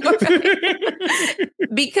down.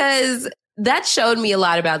 Because that showed me a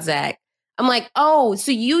lot about Zach. I'm like, oh,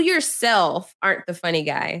 so you yourself aren't the funny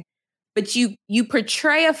guy, but you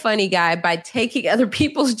portray a funny guy by taking other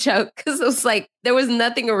people's joke. Because it was like there was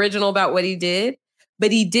nothing original about what he did,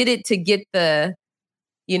 but he did it to get the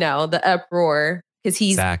uproar because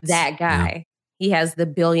he's that guy. Yeah. He has the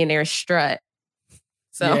billionaire strut.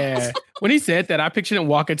 So yeah, when he said that, I pictured him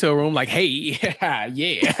walk into a room like, "Hey, yeah,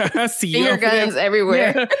 I see you." Finger guns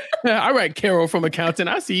everywhere. Yeah. All right, Carol from accounting,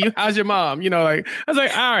 I see you. How's your mom? You know, like I was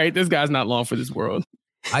like, all right, this guy's not long for this world.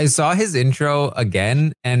 I saw his intro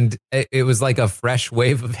again, and it was like a fresh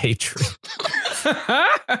wave of hatred.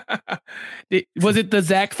 Was it the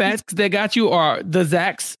Zach facts that got you, or the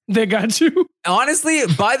Zachs that got you? Honestly,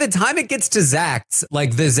 by the time it gets to Zachs,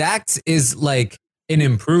 like the Zachs is like an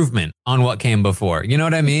improvement on what came before. You know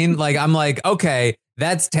what I mean? Like, I'm like, okay,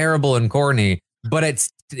 that's terrible and corny, but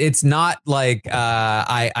it's not like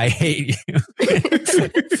I hate you.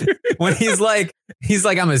 When he's like,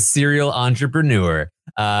 I'm a serial entrepreneur.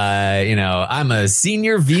 I'm a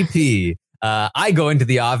senior VP. I go into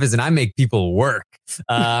the office and I make people work.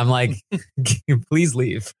 I'm like, please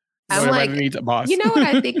leave. I'm like, you know what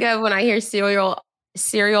I think of when I hear serial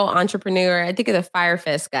entrepreneur? I think of the Fyre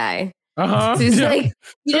Fest guy. So he's like,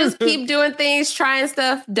 you just keep doing things, trying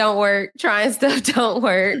stuff, don't work, trying stuff, don't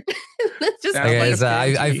work. Just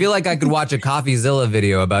I feel like I could watch a CoffeeZilla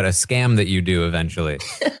video about a scam that you do eventually.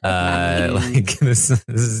 Like this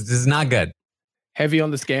is not good. Heavy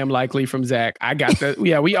on the scam, likely from Zach. I got that.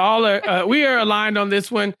 Yeah, we all are. We are aligned on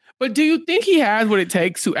this one. But do you think he has what it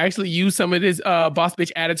takes to actually use some of his boss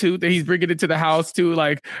bitch attitude that he's bringing into the house to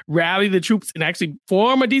like rally the troops and actually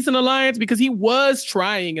form a decent alliance? Because he was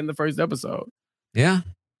trying in the first episode. Yeah.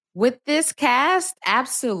 With this cast,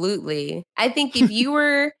 absolutely. I think if you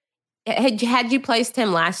were had you placed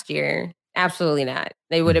him last year, absolutely not.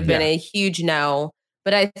 They would have been a huge no.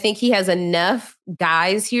 But I think he has enough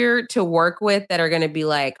guys here to work with that are going to be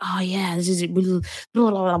like, oh, yeah, this is blah, blah,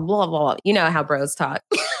 blah, blah, blah. You know how bros talk.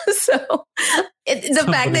 So the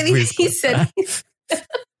fact that he said...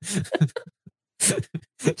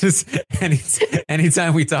 Just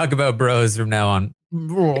anytime we talk about bros from now on.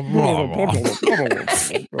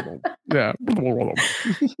 Yeah.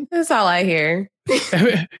 That's all I hear.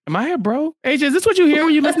 Am I a bro? AJ, is this what you hear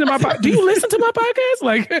when you listen to my podcast? Do you listen to my podcast?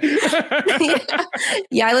 Like,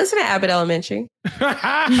 yeah, I listen to Abbott Elementary.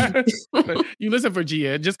 You listen for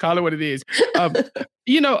Gia. Just call it what it is.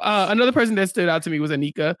 Another person that stood out to me was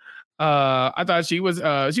Anika. I thought she was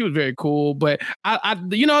very cool, but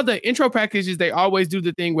the intro packages, they always do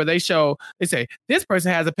the thing where they say this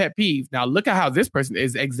person has a pet peeve. Now look at how this person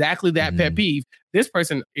is exactly that pet peeve. This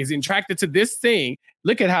person is attracted to this thing.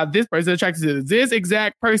 Look at how this person is attracted to this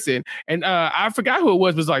exact person. And I forgot who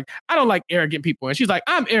it was like, I don't like arrogant people. And she's like,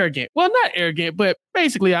 I'm arrogant. Well, not arrogant, but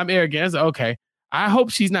basically I'm arrogant. I was like, okay, I hope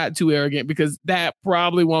she's not too arrogant because that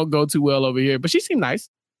probably won't go too well over here. But she seemed nice.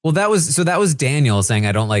 Well, that was Daniel saying,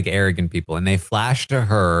 I don't like arrogant people. And they flashed to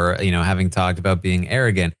her, having talked about being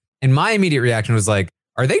arrogant. And my immediate reaction was like,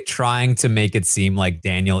 are they trying to make it seem like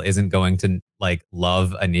Daniel isn't going to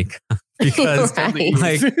love Anika? Because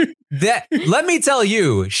let me tell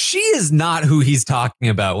you, she is not who he's talking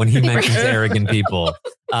about when he mentions arrogant people.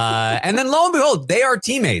 And then lo and behold, they are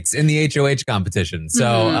teammates in the HOH competition.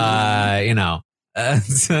 So, I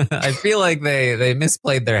feel like they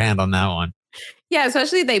misplayed their hand on that one. Yeah,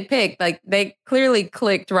 especially they clearly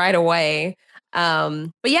clicked right away.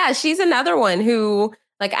 But yeah, she's another one who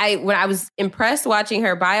when I was impressed watching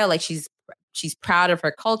her bio, she's proud of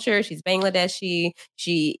her culture. She's Bangladeshi.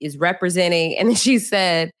 She is representing. And then she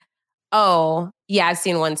said, oh, yeah, I've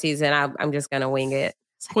seen one season. I'm just going to wing it.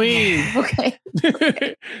 Queen. Yeah,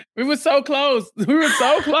 okay. We were so close.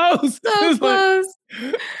 So close.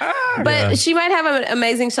 But she might have an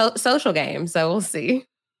amazing social game. So we'll see.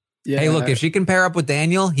 Yeah. Hey, look, if she can pair up with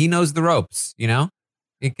Daniel, he knows the ropes,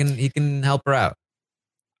 He can help her out.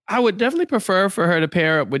 I would definitely prefer for her to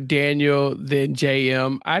pair up with Daniel than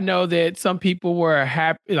JM. I know that some people were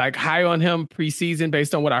high on him preseason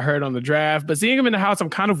based on what I heard on the draft, but seeing him in the house, I'm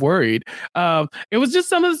kind of worried. It was just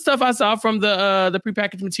some of the stuff I saw from the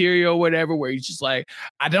prepackaged material, or whatever, where he's just like,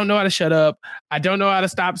 I don't know how to shut up. I don't know how to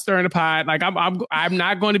stop stirring the pot. I'm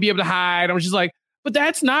not going to be able to hide. I'm just like, but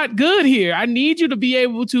that's not good here. I need you to be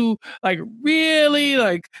able to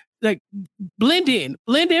really blend in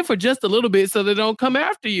for just a little bit so they don't come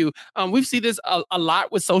after you. We've seen this a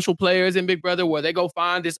lot with social players in Big Brother where they go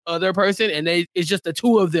find this other person and it's just the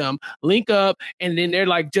two of them link up and then they're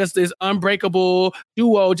just this unbreakable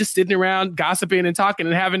duo just sitting around gossiping and talking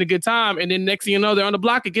and having a good time. And then next thing you know, they're on the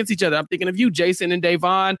block against each other. I'm thinking of you, Jason and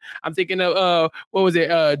Davon. I'm thinking of, what was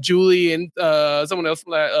it? Julie and someone else.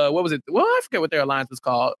 What was it? Well, I forget what their alliance was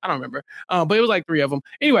called. I don't remember. But it was 3 of them.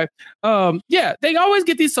 Anyway, yeah, they always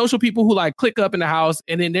get these social people who click up in the house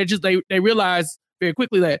and then they realize very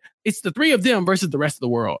quickly that it's the 3 of them versus the rest of the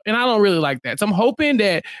world. And I don't really like that. So I'm hoping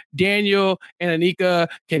that Daniel and Anika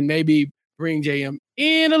can maybe bring JM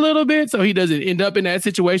in a little bit so he doesn't end up in that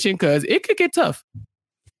situation because it could get tough.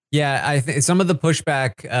 Yeah, I think some of the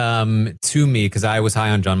pushback to me, because I was high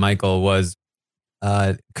on John Michael, was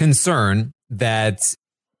concern that,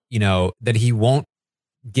 that he won't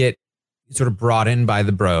get sort of brought in by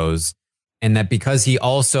the bros. And that because he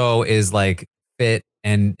also is fit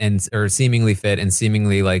and or seemingly fit and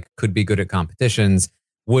seemingly could be good at competitions,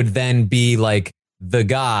 would then be the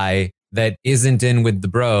guy that isn't in with the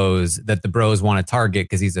bros that the bros want to target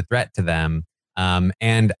because he's a threat to them.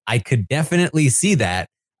 And I could definitely see that,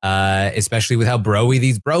 especially with how bro-y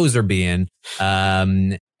these bros are being,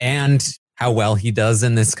 and how well he does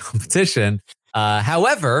in this competition.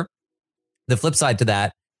 However, the flip side to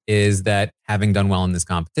that is that having done well in this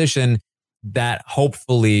competition, that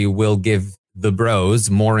hopefully will give the bros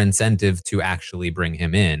more incentive to actually bring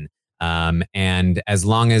him in. And as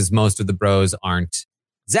long as most of the bros aren't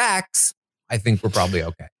Zach's, I think we're probably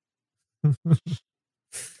okay.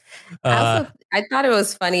 I thought it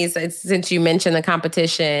was funny, since you mentioned the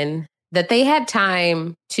competition, that they had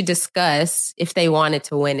time to discuss if they wanted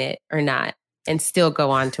to win it or not and still go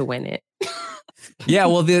on to win it. Yeah,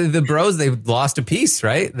 well, the bros, they lost a piece,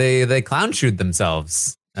 right? They clown shoot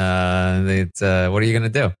themselves. What are you going to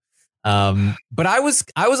do? But I was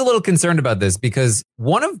a little concerned about this because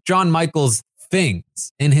one of John Michael's things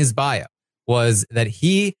in his bio was that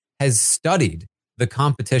he has studied the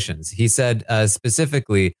competitions. He said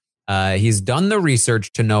specifically, he's done the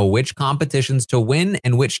research to know which competitions to win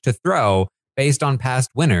and which to throw based on past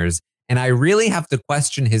winners. And I really have to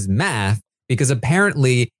question his math because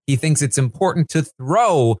apparently he thinks it's important to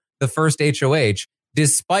throw the first HOH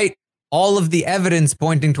despite all of the evidence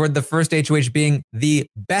pointing toward the first HOH being the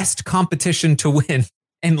best competition to win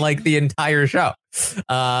in the entire show.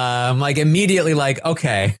 I'm immediately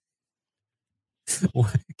okay,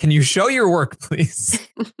 can you show your work, please?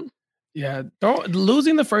 Yeah,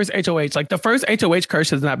 losing the first HOH, the first HOH curse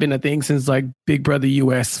has not been a thing since Big Brother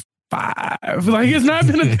US 5. It's not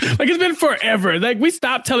been it's been forever. We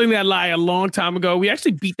stopped telling that lie a long time ago. We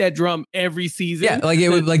actually beat that drum every season. Yeah, it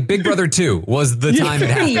was Big Brother 2 was the time it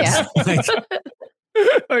happened. Yeah.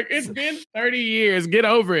 Like, it's been 30 years. Get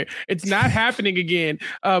over it. It's not happening again.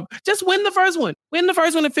 Just win the first one. Win the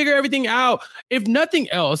first one and figure everything out. If nothing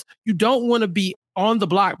else, you don't want to be on the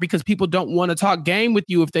block because people don't want to talk game with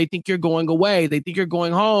you if they think you're going away. They think you're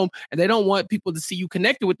going home, and they don't want people to see you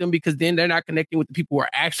connected with them because then they're not connecting with the people who are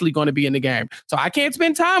actually going to be in the game. So I can't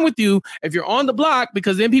spend time with you if you're on the block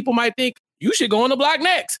because then people might think you should go on the block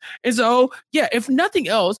next. And so, yeah, if nothing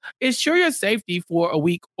else, ensure your safety for a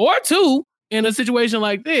week or two in a situation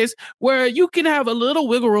like this, where you can have a little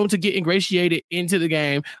wiggle room to get ingratiated into the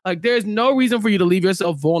game. Like, there's no reason for you to leave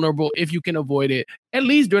yourself vulnerable if you can avoid it, at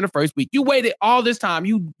least during the first week. You waited all this time.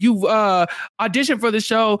 You've auditioned for the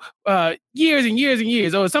show years and years and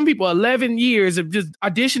years. Or some people, 11 years of just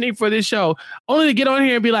auditioning for this show, only to get on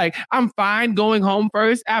here and be like, I'm fine going home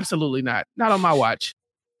first. Absolutely not. Not on my watch.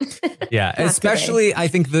 Yeah, especially, I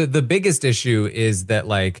think the biggest issue is that,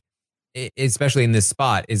 like, especially in this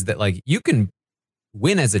spot, is that, like, you can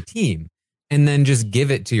win as a team and then just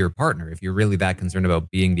give it to your partner if you're really that concerned about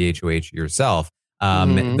being the HOH yourself.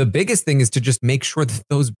 The biggest thing is to just make sure that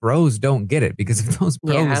those bros don't get it, because if those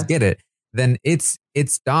bros get it, then it's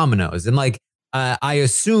dominoes. And, like, I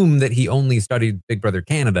assume that he only studied Big Brother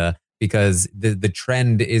Canada because the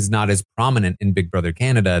trend is not as prominent in Big Brother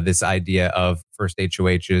Canada, this idea of first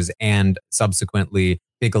HOHs and subsequently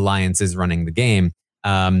big alliances running the game.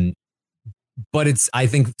 But it's, I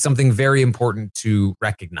think, something very important to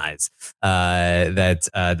recognize that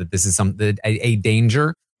this is a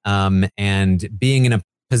danger, and being in a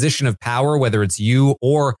position of power, whether it's you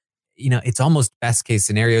or, it's almost best case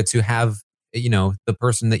scenario to have, the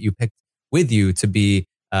person that you picked with you to be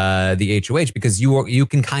the HOH, because you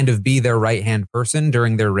can kind of be their right hand person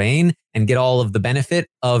during their reign and get all of the benefit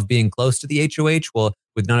of being close to the HOH, well,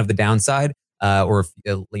 with none of the downside, or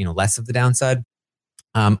less of the downside.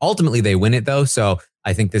 Ultimately, they win it, though. So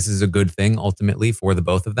I think this is a good thing ultimately for the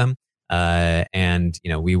both of them. And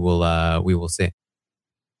we will see.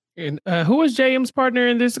 And who was JM's partner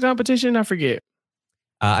in this competition? I forget.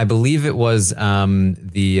 I believe it was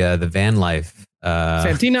the Van Life.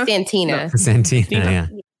 Santina. Yeah.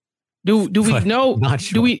 Do we know? Not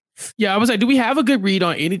sure. Do we? Yeah, I was like, do we have a good read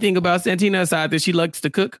on anything about Santina aside that she likes to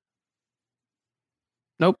cook?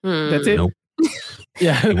 Nope. That's it. Nope.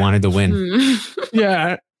 Yeah, he wanted to win.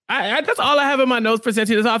 Yeah, I that's all I have in my notes for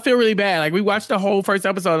Santina. So I feel really bad. Like, we watched the whole first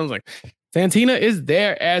episode. I was like, Santina is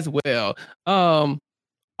there as well.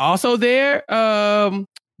 Also there,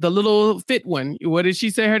 the little fit one. What did she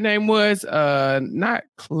say her name was? Not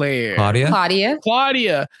Claire.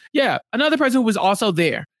 Claudia. Yeah, another person who was also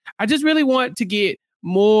there. I just really want to get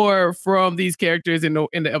more from these characters in the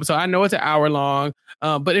episode. I know it's an hour long,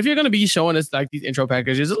 but if you're going to be showing us like these intro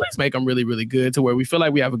packages, at least make them really, really good to where we feel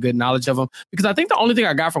like we have a good knowledge of them. Because I think the only thing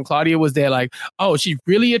I got from Claudia was that, like, oh, she's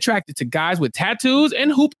really attracted to guys with tattoos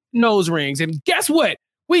and hoop nose rings. And guess what?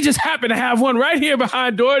 We just happen to have one right here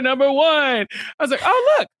behind door number 1. I was like,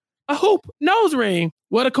 oh, look, a hoop nose ring.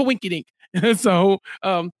 What a coinkydink. So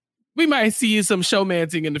we might see some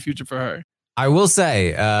showmancing in the future for her. I will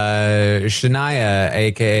say, Shania,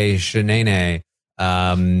 aka Shanae,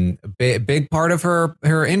 big part of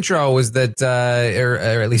her intro was that, or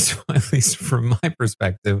at least from my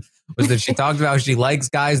perspective, was that she talked about she likes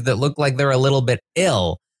guys that look like they're a little bit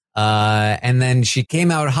ill, and then she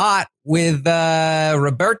came out hot with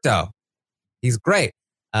Roberto. He's great.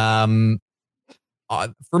 For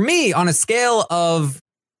me, on a scale of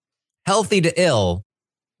healthy to ill,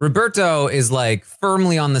 Roberto is like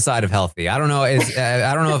firmly on the side of healthy. I don't know. I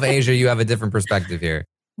don't know if Asia, you have a different perspective here.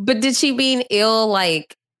 But did she mean ill,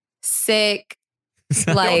 like sick?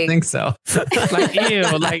 I don't think so. Like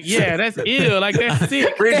ill, like, yeah, that's ill, like that's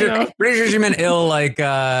sick. Pretty sure she meant ill, like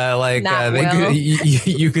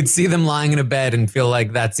you could see them lying in a bed and feel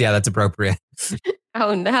like that's appropriate.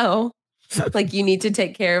 Oh no! Like, you need to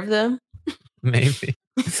take care of them. Maybe.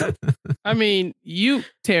 I mean,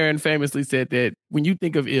 Taryn, famously said that when you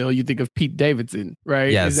think of ill, you think of Pete Davidson,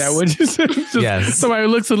 right? Yes. Is that what you said? Yes. Somebody who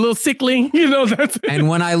looks a little sickly, that's it. And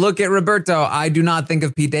when I look at Roberto, I do not think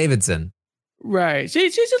of Pete Davidson. Right.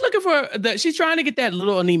 She's just looking for she's trying to get that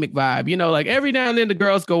little anemic vibe. Like every now and then the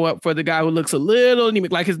girls go up for the guy who looks a little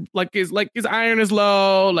anemic, like his iron is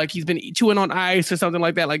low, like he's been chewing on ice or something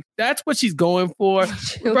like that. Like, that's what she's going for.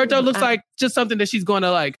 Roberto looks like just something that she's going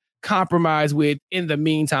to like compromise with in the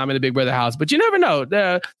meantime in the Big Brother house. But you never know.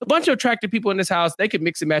 There a bunch of attractive people in this house. They could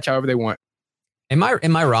mix and match however they want. Am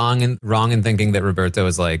I wrong in thinking that Roberto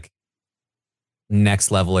is like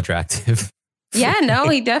next level attractive? Yeah, no,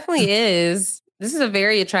 he definitely is. This is a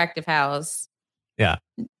very attractive house. Yeah.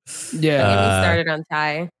 Yeah. He started on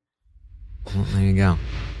Ty. Well, there you go.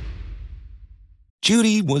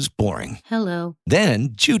 Judy was boring. Hello. Then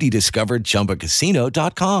Judy discovered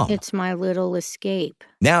ChumbaCasino.com. It's my little escape.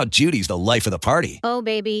 Now Judy's the life of the party. Oh,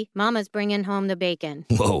 baby, mama's bringing home the bacon.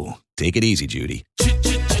 Whoa, take it easy, Judy.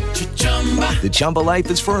 The Chumba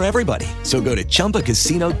life is for everybody. So go to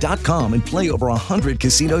ChumbaCasino.com and play over 100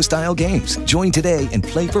 casino-style games. Join today and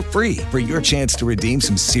play for free for your chance to redeem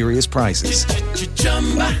some serious prizes.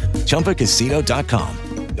 ChumbaCasino.com.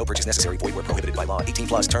 No purchase necessary. Void where prohibited by law. 18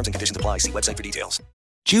 plus terms and conditions apply. See website for details.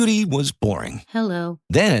 Judy was boring. Hello.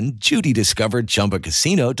 Then Judy discovered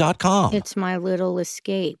ChumbaCasino.com. It's my little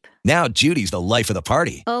escape. Now Judy's the life of the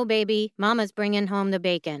party. Oh, baby, mama's bringing home the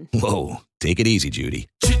bacon. Whoa, take it easy, Judy.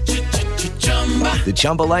 The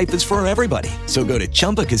Chumba life is for everybody. So go to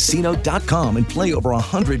ChumbaCasino.com and play over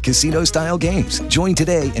 100 casino-style games. Join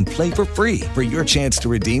today and play for free for your chance to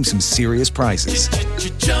redeem some serious prizes.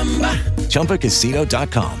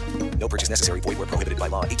 ChumbaCasino.com. No purchase necessary. Void where prohibited by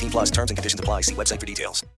law. 18 plus terms and conditions apply. See website for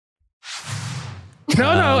details.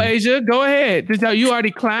 No, Asia, go ahead. You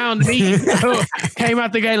already clowned me. Came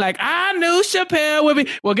out the gate like, I knew Chappelle would be.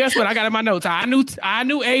 Well, guess what? I got in my notes. I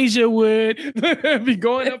knew Asia would be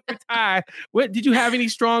going up for Ty. What did you have any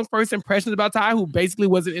strong first impressions about Ty, who basically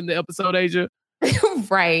wasn't in the episode, Asia?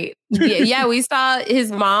 Right. Yeah, we saw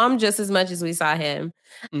his mom just as much as we saw him.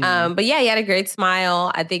 But yeah, he had a great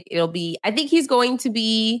smile. I think he's going to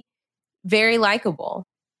be very likable.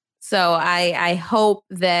 So I hope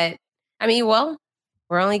that,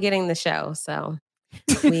 we're only getting the show, so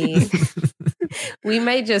we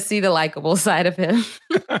may just see the likable side of him.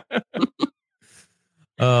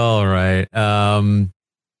 All right.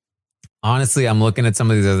 Honestly, I'm looking at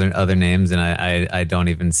some of these other names, and I don't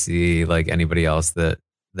even see like anybody else that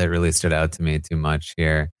really stood out to me too much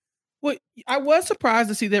here. Well, I was surprised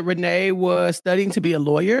to see that Renee was studying to be a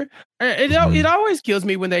lawyer. It always kills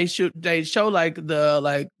me when they show like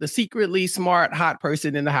the secretly smart hot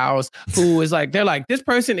person in the house who is like, they're like, this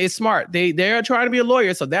person is smart. They're trying to be a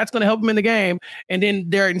lawyer, so that's going to help them in the game. And then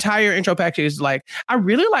their entire intro package is like, I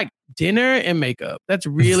really like dinner and makeup. That's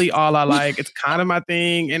really all I like. It's kind of my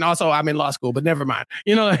thing. And also I'm in law school, but never mind.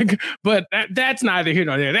 But that's neither here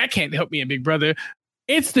nor there. That can't help me in Big Brother.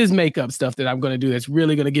 It's this makeup stuff that I'm going to do that's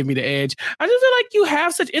really going to give me the edge. I just feel like you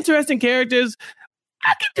have such interesting characters.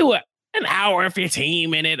 I could do an hour and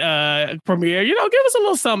 15-minute premiere. Give us a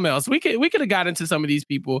little something else. We could have got into some of these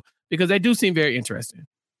people because they do seem very interesting.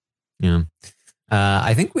 Yeah.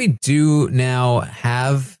 I think we do now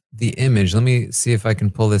have the image. Let me see if I can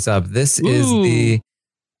pull this up. This is the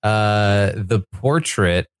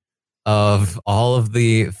portrait of all of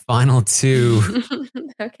the final two.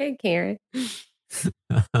 Okay, Karen.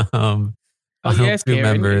 Yes, two Karen,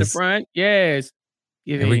 members in the front. Yes.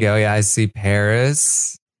 Here we go. Yeah, I see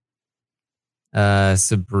Paris.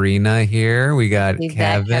 Sabrina here. We got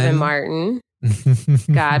Kevin Martin.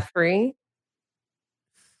 Godfrey.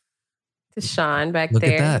 Deshaun back Look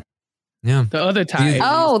there. at that. Yeah. The other time.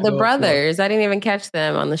 Oh, the brothers. I didn't even catch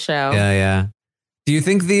them on the show. Yeah. Do you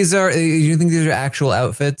think these are actual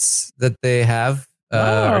outfits that they have?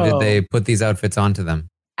 Or did they put these outfits onto them?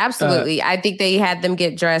 Absolutely. I think they had them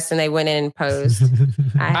get dressed and they went in and posed.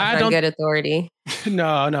 I have good authority.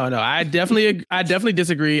 No. I definitely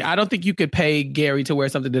disagree. I don't think you could pay Gary to wear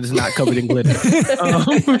something that is not covered in glitter.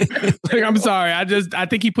 I'm sorry. I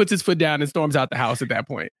think he puts his foot down and storms out the house at that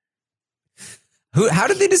point. How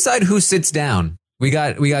did they decide who sits down? We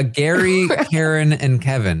got Gary, Karen, and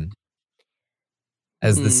Kevin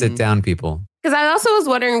as the sit down people. Because I also was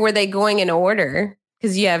wondering, were they going in order?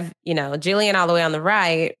 Because you have, Jillian all the way on the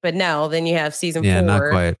right, but no, then you have season 4. Yeah, not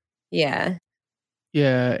quite. Yeah.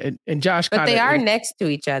 Yeah, and Josh but they are next to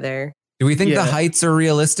each other. Do we think the heights are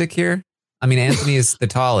realistic here? I mean, Anthony is the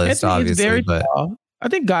tallest, obviously. Very but tall. I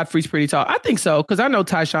think Godfrey's pretty tall. I think so, because I know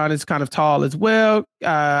Tyshawn is kind of tall as well.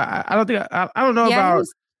 I don't know about...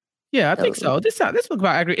 Yeah, I think so. This looks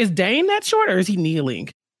about accurate. Is Dane that short, or is he kneeling?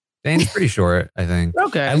 Dane's pretty short, I think.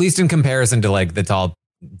 Okay. At least in comparison to like the tall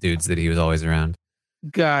dudes that he was always around.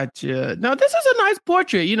 Gotcha. No, this is a nice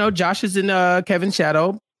portrait. Josh is in Kevin's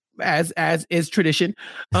shadow, as is tradition.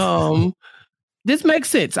 This makes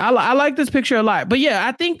sense. I like this picture a lot. But yeah,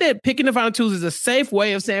 I think that picking the final twos is a safe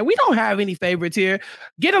way of saying we don't have any favorites here.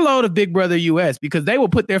 Get a load of Big Brother US, because they will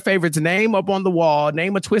put their favorites' name up on the wall,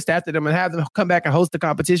 name a twist after them, and have them come back and host the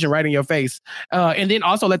competition right in your face. And then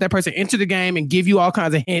also let that person enter the game and give you all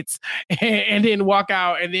kinds of hints and then walk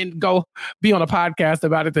out and then go be on a podcast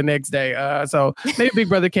about it the next day. So maybe Big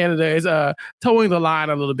Brother Canada is towing the line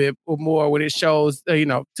a little bit more when it shows,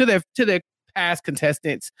 to their past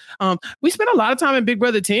contestants. We spent a lot of time in Big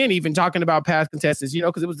Brother 10 even talking about past contestants,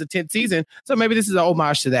 because it was the 10th season. So maybe this is an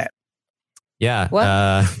homage to that. Yeah,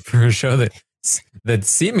 for a show that that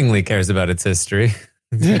seemingly cares about its history.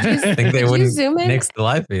 I think they wouldn't zoom in? nix the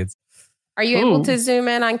live feeds. Are you able to zoom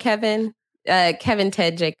in on Kevin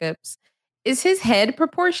Ted Jacobs? Is his head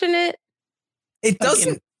proportionate? It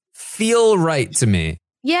doesn't feel right to me.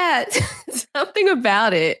 Yeah, something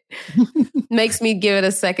about it makes me give it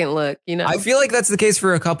a second look. I feel like that's the case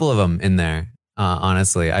for a couple of them in there.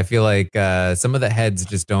 Honestly, I feel like some of the heads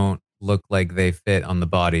just don't look like they fit on the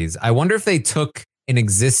bodies. I wonder if they took an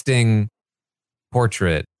existing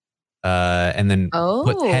portrait and then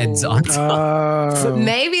put heads on top.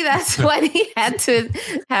 Maybe that's what he had to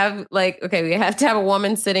have. Like, okay, we have to have a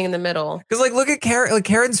woman sitting in the middle. Because, like, look at Karen. Like,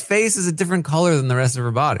 Karen's face is a different color than the rest of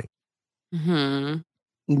her body.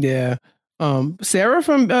 Yeah. Sarah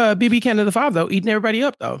from BB Canada 5, though, eating everybody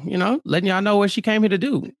up, though. Letting y'all know what she came here to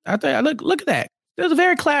do. I think, look at that. It was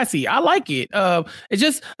very classy. I like it. It's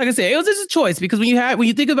just, like I said, it was just a choice because when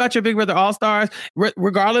you think about your Big Brother All-Stars,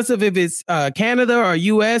 regardless of if it's Canada or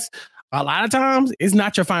US, a lot of times it's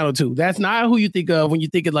not your final two. That's not who you think of when you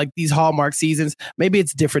think of like these Hallmark seasons. Maybe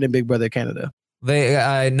it's different in Big Brother Canada.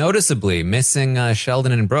 They noticeably missing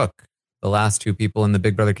Sheldon and Brooke, the last two people in the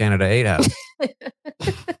Big Brother Canada 8 house.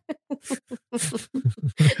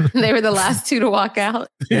 They were the last two to walk out.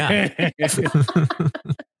 Yeah.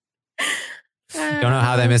 Don't know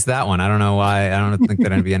how they missed that one. I don't know why. I don't think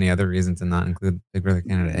there'd be any other reason to not include Big Brother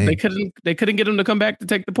Canada 8. They couldn't get them to come back to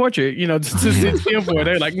take the portrait, to see him for it.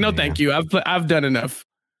 They're like, no, thank you. I've done enough.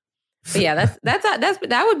 But yeah,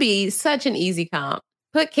 that would be such an easy comp.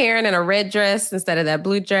 Put Karen in a red dress instead of that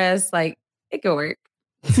blue dress. Like, it could work.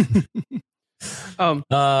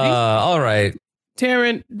 All right.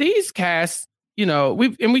 Taryn, these casts,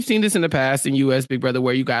 we've seen this in the past in US Big Brother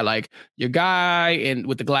where you got like your guy and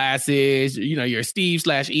with the glasses, your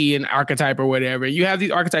Steve/Ian archetype or whatever. You have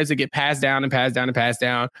these archetypes that get passed down and passed down and passed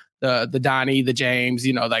down. The Donnie, the James,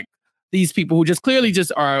 like these people who just clearly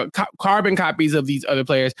just are carbon copies of these other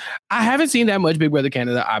players. I haven't seen that much Big Brother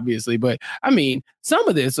Canada, obviously, but I mean, some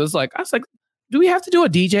of this was like, I was like, do we have to do a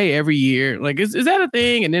DJ every year? Like, is that a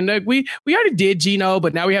thing? And then like we already did Gino,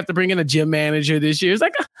 but now we have to bring in a gym manager this year. It's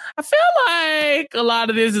like, I feel like a lot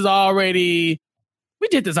of this is we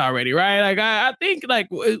did this already, right? Like, I think like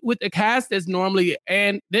with the cast that's normally,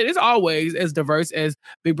 and that is always as diverse as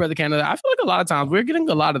Big Brother Canada, I feel like a lot of times we're getting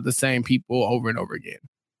a lot of the same people over and over again.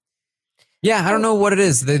 Yeah, I don't know what it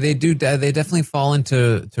is. They definitely fall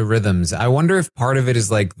into rhythms. I wonder if part of it is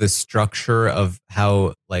like the structure of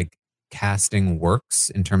how like casting works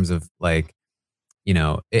in terms of like,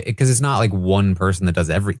 because it's not like one person that does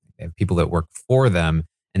everything. They have people that work for them.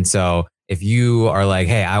 And so if you are like,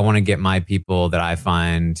 hey, I want to get my people that I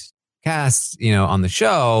find cast, on the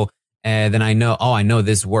show, and then I know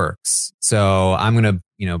this works. So I'm going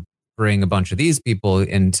to, bring a bunch of these people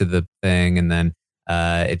into the thing. And then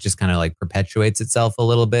it just kind of like perpetuates itself a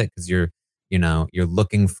little bit because you're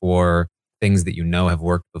looking for things that have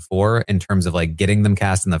worked before in terms of like getting them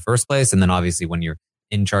cast in the first place. And then obviously when you're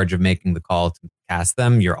in charge of making the call to cast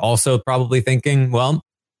them, you're also probably thinking, well,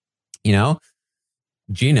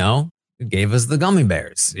 Gino gave us the gummy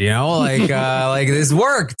bears, like this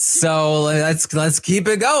worked. So let's keep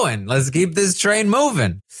it going. Let's keep this train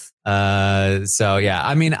moving. So yeah,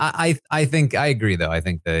 I mean, I think I agree though. I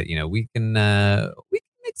think that, we can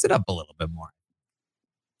mix it up a little bit more.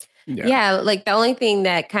 Yeah, like the only thing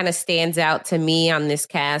that kind of stands out to me on this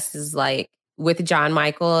cast is like with John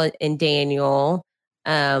Michael and Daniel.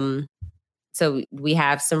 So we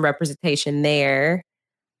have some representation there.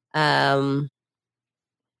 And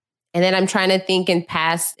then I'm trying to think in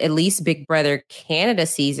past, at least Big Brother Canada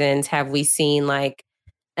seasons, have we seen like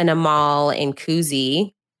an Amal and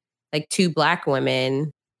Kuzi, like two Black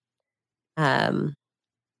women? So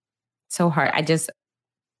hard.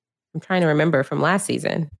 I'm trying to remember from last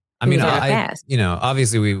season. I mean,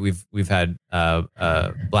 obviously we've had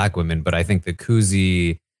Black women, but I think the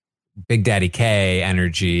Kuzi, Big Daddy K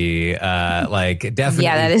energy, like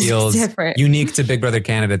definitely feels different. Unique to Big Brother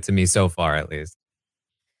Canada to me so far, at least.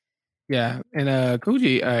 Yeah, and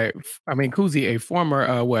Kuzi, a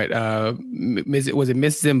former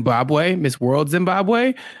Miss Zimbabwe, Miss World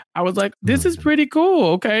Zimbabwe. I was like, this is pretty cool.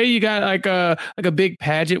 Okay, you got like a big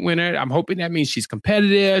pageant winner. I'm hoping that means she's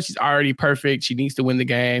competitive. She's already perfect. She needs to win the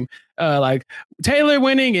game. Like Taylor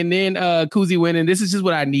winning and then Kuzi winning. This is just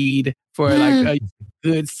what I need for like a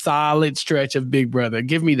good solid stretch of Big Brother.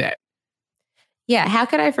 Give me that. Yeah, how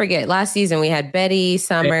could I forget? Last season we had Betty,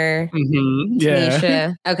 Summer,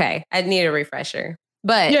 Tanisha. Okay, I need a refresher.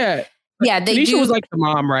 But yeah, Yeah, they Tanisha do. was like the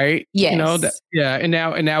mom, right? Yes. You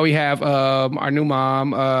know, and now we have our new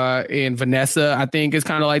mom in Vanessa, I think is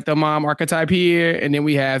kind of like the mom archetype here. And then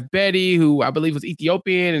we have Betty, who I believe was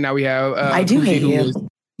Ethiopian, and now we have I do Kuzi, hate you.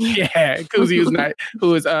 Kuzi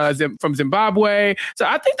who is from Zimbabwe. So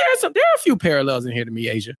I think there are a few parallels in here to me,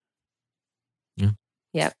 Asia.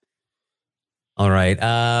 Yep. All right.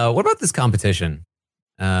 What about this competition?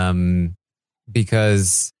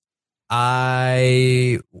 Because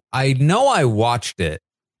I know I watched it,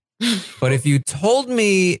 but if you told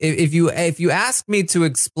me, if you asked me to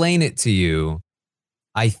explain it to you,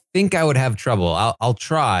 I think I would have trouble. I'll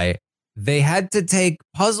try. They had to take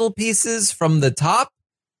puzzle pieces from the top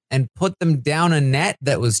and put them down a net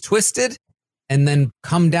that was twisted, and then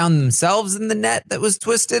come down themselves in the net that was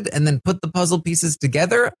twisted, and then put the puzzle pieces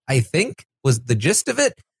together, I think was the gist of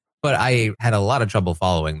it. But I had a lot of trouble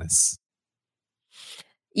following this.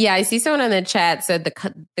 Yeah, I see someone in the chat said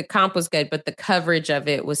the comp was good, but the coverage of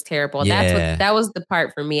it was terrible. Yeah. That was the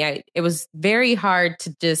part for me. It was very hard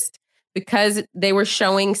to just, because they were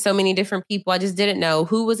showing so many different people. I just didn't know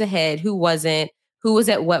who was ahead, who wasn't, who was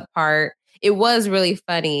at what part. It was really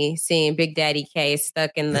funny seeing Big Daddy K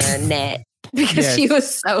stuck in the net because she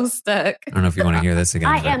was so stuck. I don't know if you want to hear this again.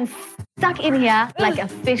 I am stuck in here like a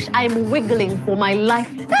fish. I'm wiggling for my life.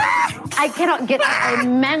 I cannot get out.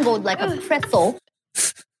 I'm mangled like a pretzel.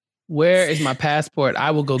 Where is my passport? I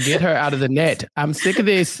will go get her out of the net. I'm sick of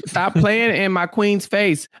this. Stop playing in my queen's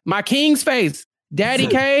face. My king's face. Daddy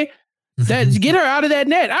K. Get her out of that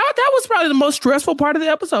net. That was probably the most stressful part of the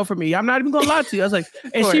episode for me. I'm not even going to lie to you. I was like,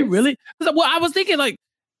 and she really... Well, I was thinking like,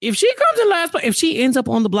 if she comes in last place, if she ends up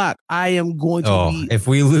on the block, I am going to be if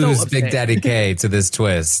we lose so Big upset. Daddy K to this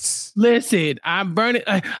twist. Listen, I'm burning...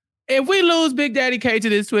 if we lose Big Daddy K to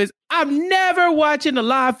this twist, I'm never watching the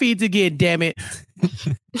live feeds again, damn it.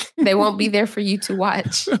 They won't be there for you to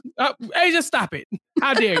watch. Hey, just stop it.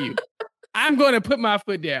 How dare you? I'm going to put my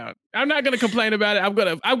foot down. I'm not going to complain about it. I'm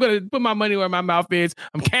going to put my money where my mouth is.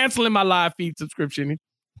 I'm canceling my live feed subscription.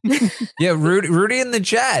 Yeah, Rudy in the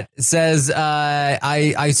chat says,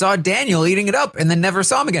 I saw Daniel eating it up and then never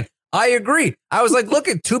saw him again. I agree. I was like, look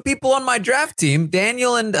at two people on my draft team,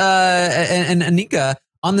 Daniel and Anika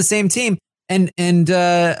on the same team. And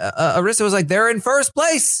Arissa was like, they're in first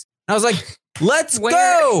place. And I was like, let's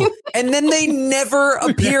go. And then they never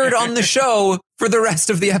appeared on the show for the rest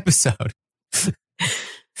of the episode.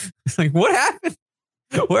 It's like, what happened?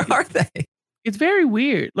 Where are they? It's very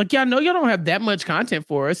weird. Like, y'all know y'all don't have that much content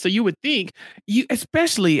for us. So you would think,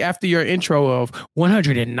 especially after your intro of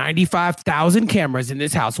 195,000 cameras in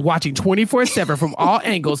this house watching 24/7 from all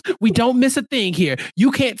angles, we don't miss a thing here.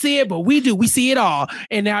 You can't see it, but we do. We see it all.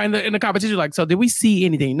 And now in the competition, like, so did we see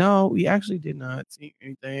anything? No, we actually did not see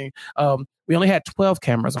anything. We only had 12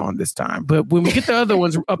 cameras on this time. But when we get the other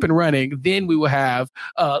ones up and running, then we will have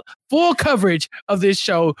full coverage of this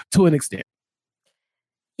show to an extent.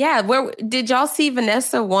 Yeah, where did y'all see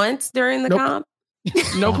Vanessa once during the comp?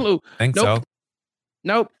 No clue. Think so.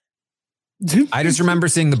 Nope. I just remember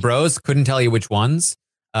seeing the bros. Couldn't tell you which ones.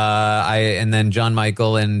 And then John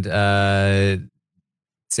Michael and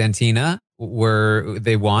Santina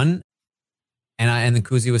they won, and then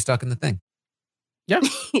Kuzi was stuck in the thing. Yeah.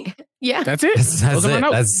 Yeah. That's it.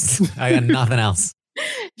 That's it. I got nothing else.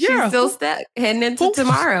 She's still stuck heading into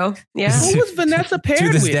tomorrow. Yeah. Who was Vanessa paired To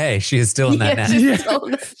this with? day, she is still in that net.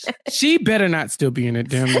 Yeah. She better not still be in it,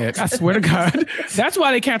 damn net. I swear to God. That's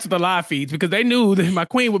why they canceled the live feeds, because they knew that my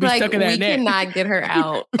queen would be stuck in that net. We cannot get her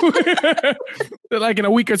out. Like in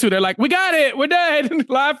a week or two, they're like, we got it. We're done.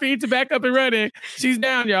 Live feeds are back up and running. She's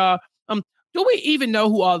down, y'all. Do we even know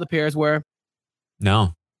who all the pairs were?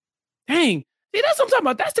 No. Dang. See, that's what I'm talking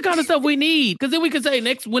about. That's the kind of stuff we need. Because then we can say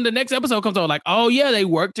when the next episode comes on, like, oh yeah, they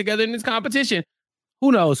worked together in this competition.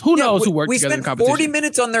 Who knows? Who knows who worked together in the competition? We spent 40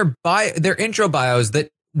 minutes on their intro bios that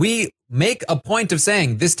we make a point of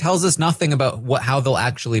saying this tells us nothing about how they'll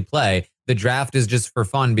actually play. The draft is just for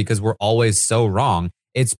fun because we're always so wrong.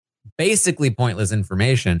 It's basically pointless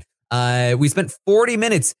information. We spent 40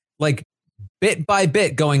 minutes, like, bit by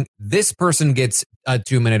bit going, this person gets a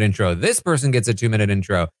 2-minute intro. This person gets a 2-minute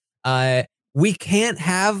intro. We can't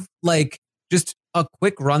have like just a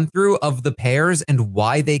quick run through of the pairs and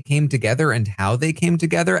why they came together and how they came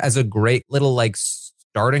together as a great little like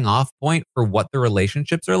starting off point for what the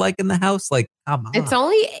relationships are like in the house. Like, come on.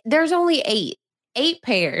 There's only 8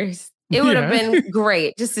 pairs. It would have been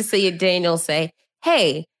great just to see Daniel say,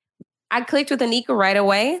 hey, I clicked with Anika right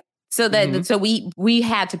away. So that so we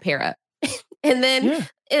had to pair up. And then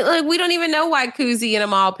we don't even know why Kuzi and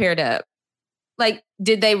them all paired up. Like,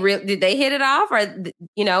 did they hit it off, or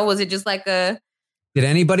was it just like a? Did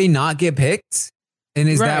anybody not get picked? And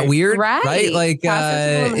is that weird? Right. Like,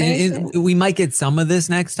 we might get some of this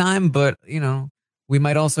next time, but we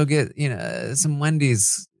might also get, some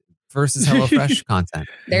Wendy's versus HelloFresh content.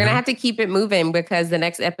 They're going to have to keep it moving because the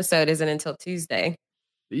next episode isn't until Tuesday.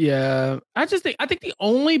 Yeah. I think the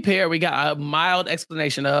only pair we got a mild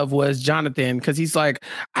explanation of was Jonathan, because he's like,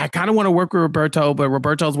 I kind of want to work with Roberto, but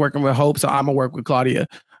Roberto's working with Hope, so I'm going to work with Claudia.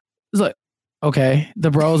 It's like, okay,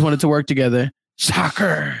 the bros wanted to work together.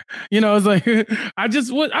 Shocker. It's like,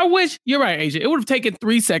 I wish, you're right, Asia. It would have taken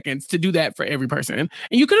 3 seconds to do that for every person. And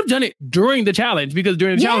you could have done it during the challenge, because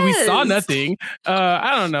during the challenge, we saw nothing.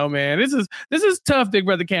 I don't know, man. This is tough, Big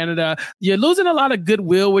Brother Canada. You're losing a lot of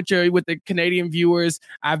goodwill with the Canadian viewers.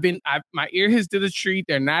 My ear has to the street.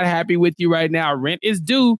 They're not happy with you right now. Rent is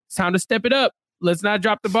due. It's time to step it up. Let's not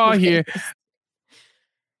drop the ball here.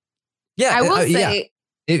 Yeah. I will say, yeah.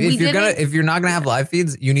 If you're not gonna have live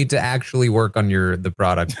feeds, you need to actually work on the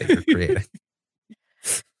product that you're creating.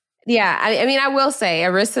 Yeah, I mean, I will say,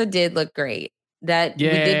 Arissa did look great. That we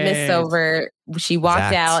did miss over. She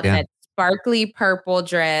walked out in that sparkly purple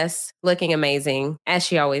dress, looking amazing as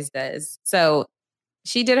she always does. So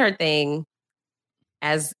she did her thing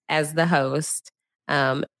as the host,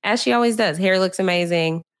 as she always does. Hair looks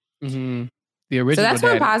amazing. Mm-hmm. The original. So that's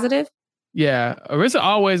one positive. Yeah, Arissa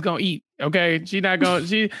always gonna eat. Okay, she not gonna.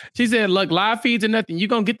 She said, "Look, live feeds or nothing. You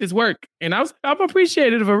gonna get this work." And I'm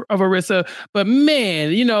appreciative of Arissa, but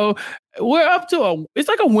man, we're up to it's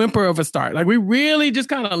like a whimper of a start. Like we really just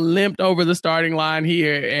kind of limped over the starting line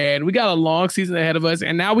here, and we got a long season ahead of us.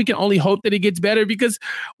 And now we can only hope that it gets better because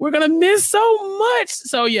we're gonna miss so much.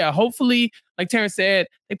 So yeah, hopefully, like Terrence said,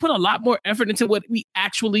 they put a lot more effort into what we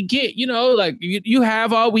actually get. Like you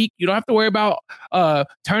have all week. You don't have to worry about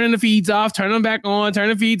turning the feeds off, turning them back on,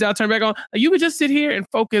 turning the feeds out, turn back on. Like, you could just sit here and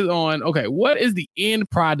focus on, okay, what is the end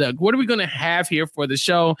product? What are we going to have here for the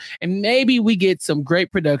show? And maybe we get some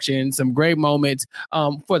great production, some great moments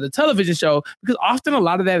for the television show, because often a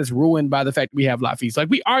lot of that is ruined by the fact that we have live feeds. Like,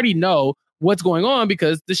 we already know what's going on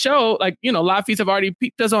because the show, live feeds have already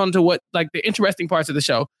peeped us on to what, the interesting parts of the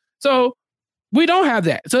show. So we don't have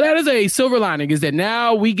that. So that is a silver lining, is that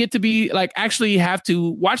now we get to be actually have to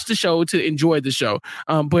watch the show to enjoy the show.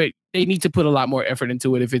 But they need to put a lot more effort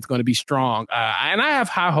into it if it's going to be strong. And I have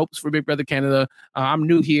high hopes for Big Brother Canada. I'm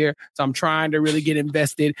new here, so I'm trying to really get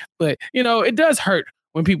invested. But, it does hurt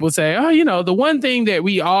when people say, oh, the one thing that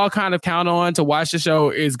we all kind of count on to watch the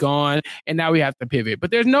show is gone, and now we have to pivot.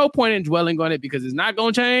 But there's no point in dwelling on it because it's not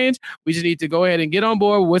going to change. We just need to go ahead and get on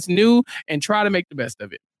board with what's new and try to make the best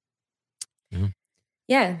of it.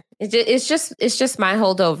 Yeah, it's just my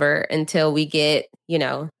holdover until we get,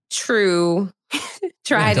 true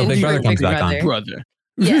tried and true Big Brother.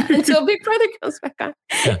 Yeah, until Big Brother comes back on.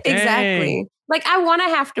 Yeah. Exactly. Dang. I want to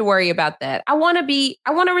have to worry about that. I want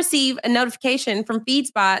to receive a notification from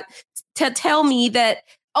FeedSpot to tell me that,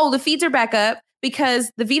 the feeds are back up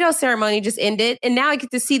because the veto ceremony just ended and now I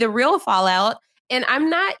get to see the real fallout. And I'm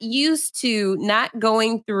not used to not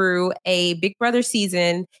going through a Big Brother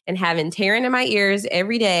season and having Taryn in my ears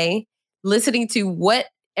every day, listening to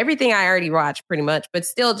everything I already watched pretty much, but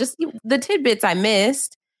still just the tidbits I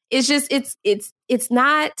missed. It's just, it's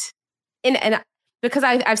not, and because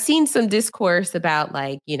I've seen some discourse about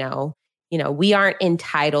we aren't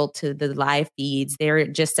entitled to the live feeds. They're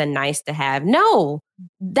just a nice to have. No,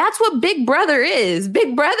 that's what Big Brother is.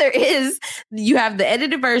 Big Brother is, you have the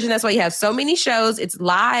edited version. That's why you have so many shows. It's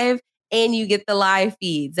live and you get the live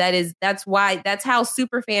feeds. That's how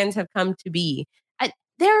super fans have come to be.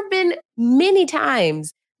 There have been many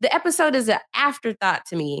times the episode is an afterthought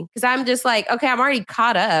to me because I'm just like, okay, I'm already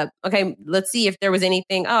caught up. Okay, let's see if there was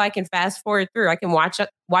anything. Oh, I can fast forward through. I can watch the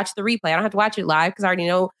replay. I don't have to watch it live because I already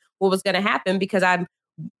know what was going to happen because I'm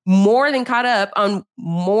more than caught up on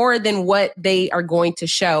more than what they are going to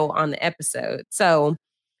show on the episode. So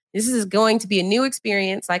this is going to be a new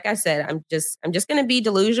experience. Like I said, I'm just going to be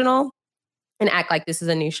delusional and act like this is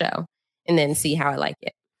a new show and then see how I like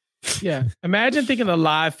it. Yeah. Imagine thinking the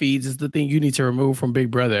live feeds is the thing you need to remove from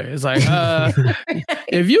Big Brother. It's like,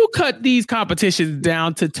 if you cut these competitions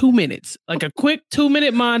down to 2 minutes, like a quick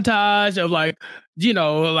 2-minute montage of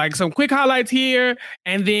some quick highlights here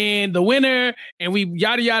and then the winner and we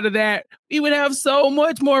yada yada that, we would have so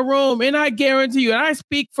much more room. And I guarantee you, and I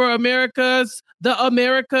speak for the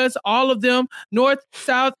Americas, all of them, North,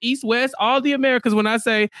 South, East, West, all the Americas, when I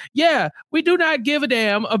say, yeah, we do not give a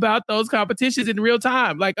damn about those competitions in real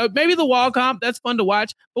time. Maybe the wall comp, that's fun to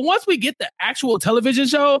watch. But once we get the actual television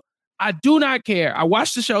show, I do not care. I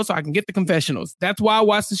watch the show so I can get the confessionals. That's why I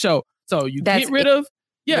watch the show. So you get rid of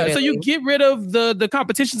the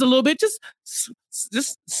competitions a little bit,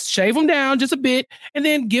 just shave them down just a bit, and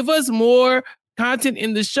then give us more content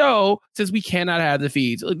in the show since we cannot have the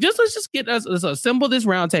feeds. Let's assemble this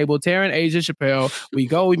roundtable. Taryn, Asia, Chappelle. We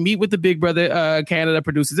meet with the Big Brother Canada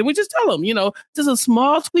producers, and we just tell them, just a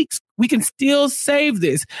small tweak. We can still save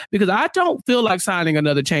this because I don't feel like signing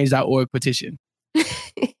another Change.org petition.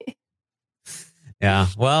 Yeah.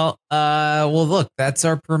 Well, look, that's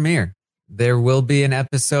our premiere. There will be an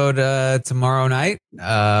episode tomorrow night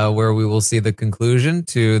where we will see the conclusion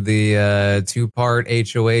to the 2-part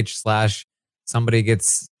HOH / somebody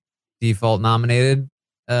gets default nominated,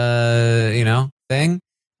 thing.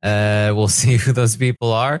 We'll see who those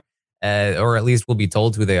people are, or at least we'll be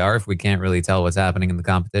told who they are if we can't really tell what's happening in the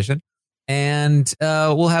competition. And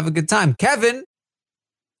we'll have a good time. Kevin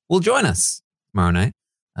will join us tomorrow night.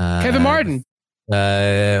 Kevin Martin.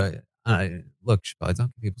 Look, don't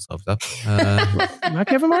give people stuff up. Not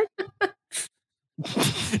Kevin Martin?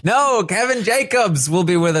 No, Kevin Jacobs will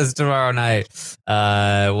be with us tomorrow night.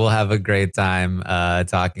 We'll have a great time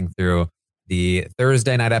talking through the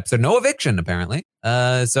Thursday night episode. No eviction, apparently.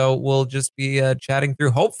 So we'll just be chatting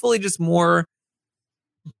through, hopefully just more,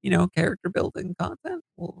 character building content.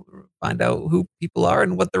 We'll find out who people are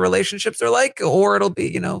and what the relationships are like, or it'll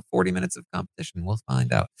be, 40 minutes of competition. We'll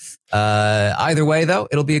find out. Either way, though,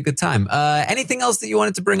 it'll be a good time. Anything else that you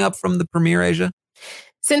wanted to bring up from the premiere, Asia?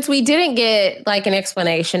 Since we didn't get an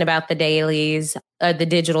explanation about the dailies, the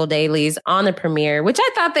digital dailies on the premiere, which I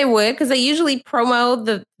thought they would because they usually promo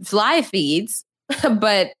the live feeds.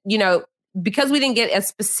 But, because we didn't get a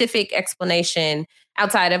specific explanation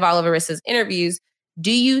outside of all of Arissa's interviews,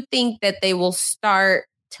 do you think that they will start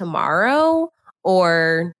tomorrow,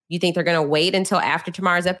 or you think they're going to wait until after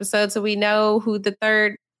tomorrow's episode so we know who the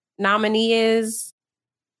third nominee is?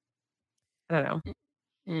 I don't know.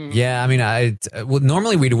 Yeah, I mean,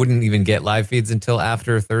 normally we wouldn't even get live feeds until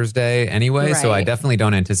after Thursday anyway, so I definitely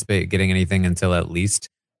don't anticipate getting anything until at least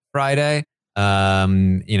Friday. But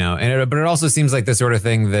it also seems like the sort of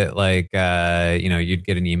thing that you'd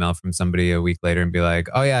get an email from somebody a week later and be like,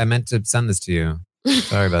 "Oh yeah, I meant to send this to you.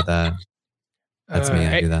 Sorry about that." That's me.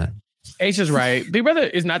 I do that. H is right. Big Brother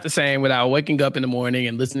is not the same without waking up in the morning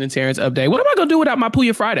and listening to Terrence update. What am I going to do without my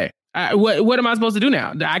Puya Friday? What am I supposed to do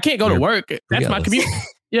now? I can't go to work. That's my commute.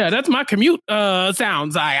 Yeah, that's my commute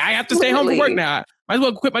sounds. I have to stay home from work now. Might as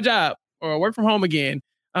well quit my job or work from home again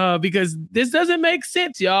because this doesn't make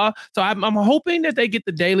sense, y'all. So I'm hoping that they get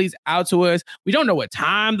the dailies out to us. We don't know what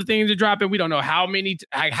time the things are dropping. We don't know how many,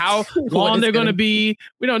 how long they're going to be.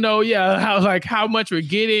 We don't know, how much we're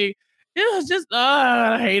getting. It's just,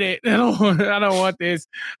 I hate it. I don't want this.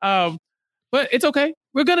 But it's okay.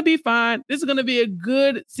 We're going to be fine. This is going to be a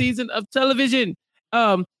good season of television.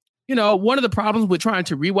 One of the problems with trying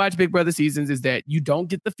to rewatch Big Brother seasons is that you don't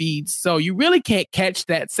get the feeds. So you really can't catch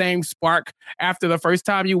that same spark after the first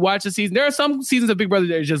time you watch a season. There are some seasons of Big Brother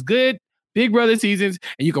that are just good Big Brother seasons,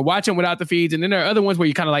 and you can watch them without the feeds. And then there are other ones where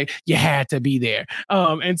you kind of you had to be there.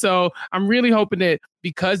 And so I'm really hoping that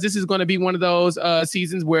because this is going to be one of those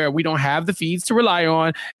seasons where we don't have the feeds to rely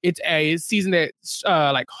on, it's a season that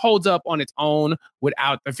holds up on its own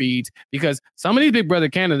without the feeds. Because some of these Big Brother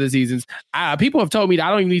Canada seasons, people have told me that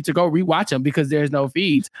I don't even need to go rewatch them because there's no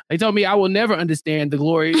feeds. They told me I will never understand the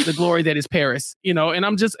glory that is Paris, and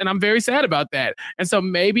I'm very sad about that. And so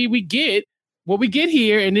maybe we get what we get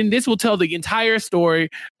here, and then this will tell the entire story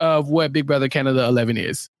of what Big Brother Canada 11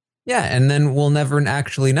 is. Yeah, and then we'll never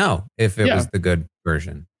actually know if it was the good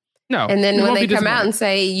version. No. And then when they come out and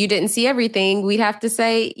say, you didn't see everything, we'd have to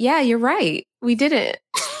say, yeah, you're right. We didn't.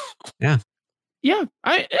 Yeah. Yeah.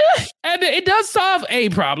 And it does solve a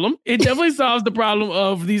problem. It definitely solves the problem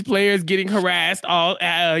of these players getting harassed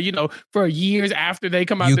for years after they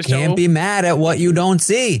come out the show. You can't be mad at what you don't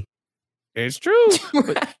see. It's true.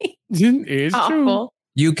 Right. It's true.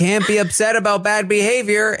 You can't be upset about bad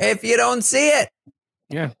behavior if you don't see it.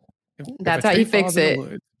 Yeah. That's how you fix it.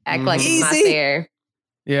 Act like it's not there.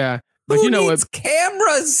 Yeah. But who needs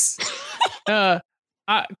cameras?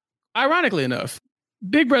 Ironically enough,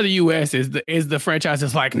 Big Brother US is the franchise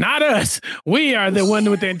that's like, not us. We are the one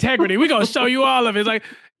with the integrity. We're going to show you all of it. It's like,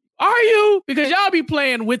 are you? Because y'all be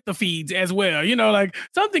playing with the feeds as well.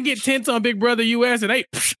 Something get tense on Big Brother US and they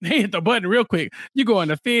hit the button real quick. You go on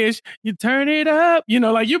the fish, you turn it up. You're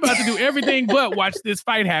about to do everything but watch this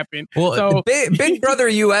fight happen. Well, so Big Brother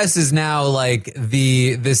US is now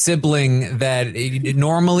the sibling that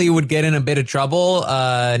normally would get in a bit of trouble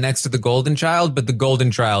next to the Golden Child, but the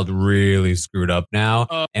Golden Child really screwed up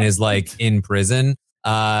now and is in prison.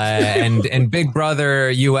 And Big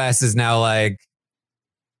Brother US is now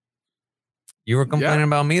you were complaining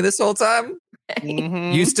about me this whole time?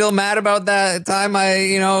 Mm-hmm. You still mad about that time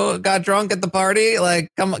I, got drunk at the party?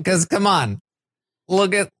 Come on.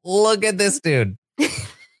 Look at this dude.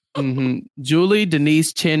 Julie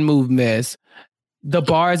Denise Chin Move Miss. The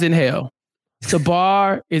bar is in hell. The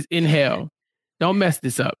bar is in hell. Don't mess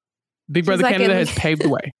this up. Big Brother Canada has paved the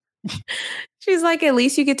way. She's like, at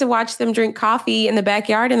least you get to watch them drink coffee in the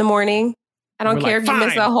backyard in the morning. I don't care if you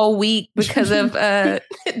miss a whole week because of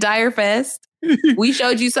Dire Fest. We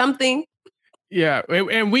showed you something. Yeah.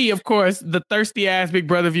 And we, of course, the thirsty ass Big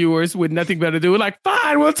Brother viewers with nothing better to do. We're like,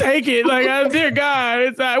 fine, we'll take it. Like, dear God.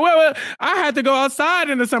 It's like, well, I had to go outside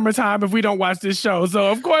in the summertime if we don't watch this show.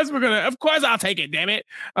 So of course I'll take it, damn it.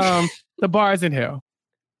 The bar is in hell.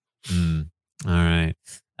 All right.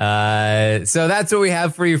 So that's what we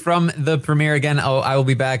have for you from the premiere. Again, I will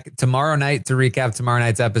be back tomorrow night to recap tomorrow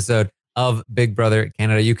night's episode of Big Brother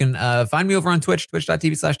Canada. You can find me over on Twitch,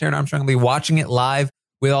 twitch.tv/Darren Armstrong. I'll be watching it live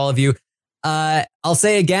with all of you. I'll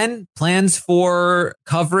say again, plans for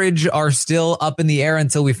coverage are still up in the air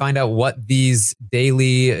until we find out what these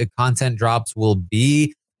daily content drops will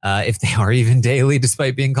be. If they are even daily,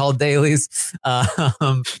 despite being called dailies,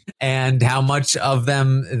 and how much of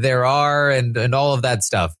them there are, and all of that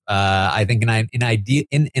stuff. I think in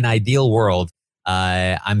an ideal world,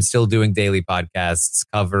 I'm still doing daily podcasts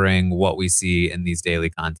covering what we see in these daily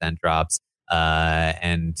content drops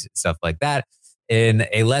and stuff like that. In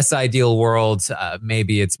a less ideal world,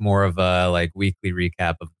 maybe it's more of a like weekly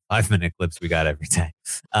recap of 5-minute clips we got every day.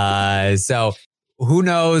 So who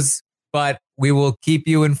knows? But we will keep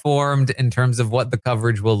you informed in terms of what the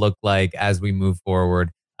coverage will look like as we move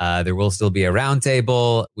forward. There will still be a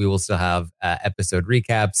roundtable. We will still have episode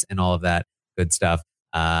recaps and all of that good stuff.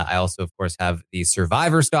 I also, of course, have the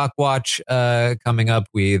Survivor Stock Watch coming up.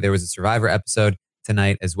 There was a Survivor episode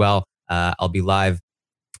tonight as well. I'll be live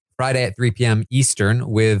Friday at 3 p.m. Eastern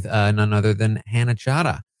with none other than Hannah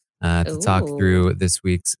Chada to talk through this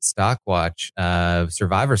week's Stock Watch,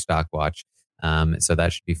 Survivor Stock Watch. So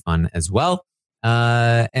that should be fun as well.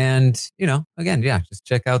 And, again, just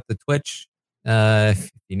check out the Twitch.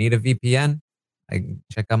 If you need a VPN,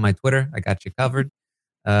 check out my Twitter. I got you covered.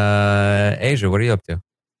 Asia, what are you up to?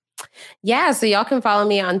 Yeah, so y'all can follow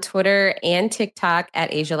me on Twitter and TikTok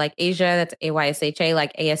at Asia Like Asia. That's AYSHA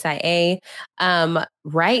like ASIA.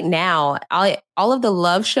 Right now, all of the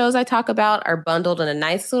love shows I talk about are bundled in a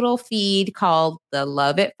nice little feed called the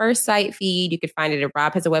Love at First Sight feed. You can find it at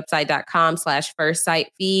robhasawebsite.com/first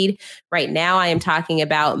sight feed. Right now, I am talking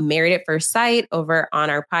about Married at First Sight over on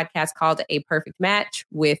our podcast called A Perfect Match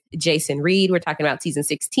with Jason Reed. We're talking about season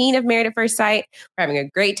 16 of Married at First Sight. We're having a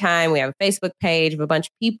great time. We have a Facebook page of a bunch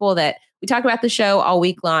of people that we talk about the show all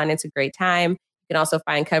week long. It's a great time. You can also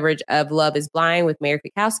find coverage of Love is Blind with Mary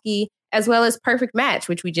Kwiatkowski, as well as Perfect Match,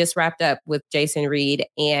 which we just wrapped up with Jason Reed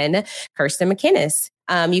and Kirsten McInnes.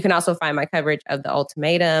 You can also find my coverage of The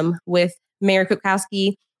Ultimatum with Mary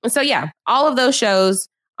Kwiatkowski. And so, all of those shows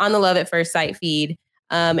on the Love at First Sight feed.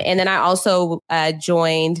 And then I also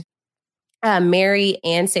joined Mary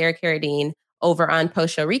and Sarah Carradine over on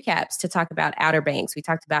post-show recaps to talk about Outer Banks. We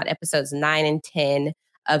talked about episodes 9 and 10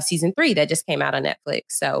 of season 3 that just came out on Netflix.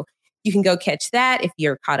 So you can go catch that if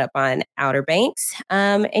you're caught up on Outer Banks.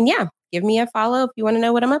 And give me a follow if you want to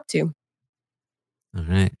know what I'm up to. All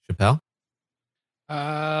right. Chappelle?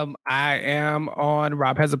 I am on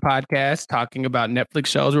Rob Has a Podcast talking about Netflix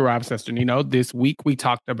shows with Rob Cesternino. This week we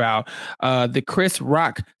talked about the Chris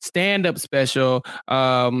Rock stand-up special,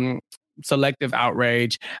 Selective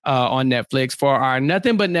Outrage, on Netflix for our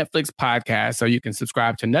Nothing But Netflix podcast. So you can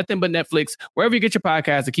subscribe to Nothing But Netflix wherever you get your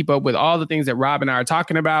podcast to keep up with all the things that Rob and I are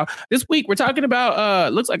talking about. This week we're talking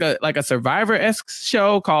about looks like a Survivor-esque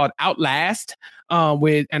show called Outlast.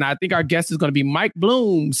 And I think our guest is going to be Mike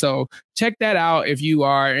Bloom. So check that out if you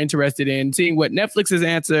are interested in seeing what Netflix's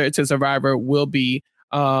answer to Survivor will be.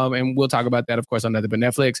 And we'll talk about that, of course, on Nothing But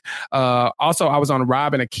Netflix. Also, I was on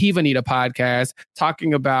Rob and Akivanita podcast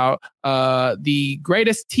talking about the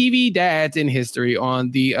greatest TV dads in history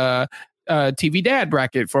on the TV dad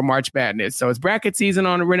bracket for March Madness. So it's bracket season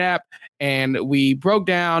on Renap, and we broke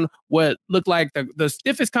down what looked like the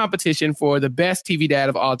stiffest competition for the best TV dad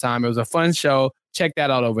of all time. It was a fun show. Check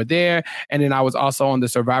that out over there. And then I was also on the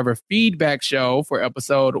Survivor feedback show for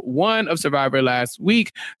episode 1 of Survivor last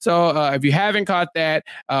week. So if you haven't caught that,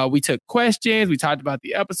 we took questions. We talked about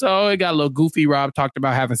the episode. It got a little goofy. Rob talked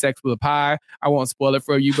about having sex with a pie. I won't spoil it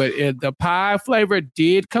for you, but the pie flavor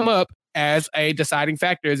did come up as a deciding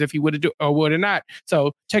factor as if he would have or would or not.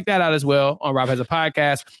 So check that out as well on Rob Has a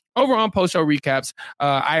Podcast. Over on Post Show Recaps,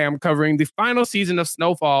 I am covering the final season of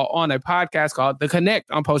Snowfall on a podcast called The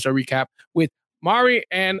Connect on Post Show Recap with Mari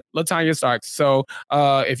and Latanya Starks. So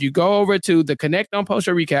if you go over to the Connect on Post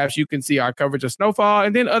Show Recaps, you can see our coverage of Snowfall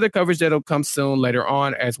and then other coverage that'll come soon later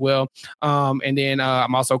on as well. And then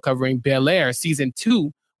I'm also covering Bel Air Season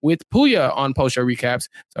 2 with Puya on Post Show Recaps.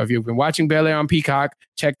 So if you've been watching Bel Air on Peacock,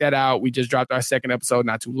 check that out. We just dropped our second episode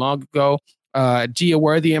not too long ago. Gia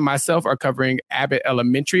Worthy and myself are covering Abbott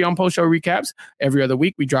Elementary on Post Show Recaps. Every other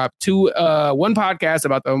week, we drop one podcast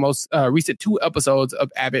about the most recent 2 episodes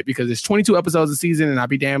of Abbott because it's 22 episodes a season, and I'll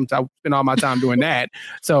be damned, I spend all my time doing that.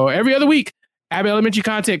 So every other week, Abbott Elementary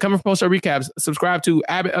content coming from Post Show Recaps. Subscribe to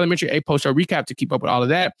Abbott Elementary, a Post Show Recap to keep up with all of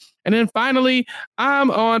that. And then finally, I'm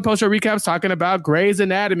on Post Show Recaps talking about Grey's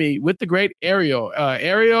Anatomy with the great Ariel.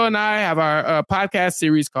 Ariel and I have our podcast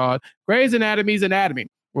series called Grey's Anatomy's Anatomy,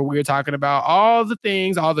 where we're talking about all the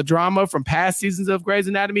things, all the drama from past seasons of Grey's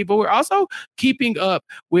Anatomy, but we're also keeping up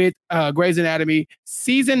with Grey's Anatomy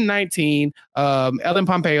Season 19, Ellen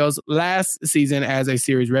Pompeo's last season as a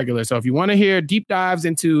series regular. So if you want to hear deep dives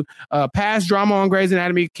into past drama on Grey's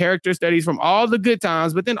Anatomy, character studies from all the good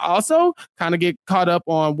times, but then also kind of get caught up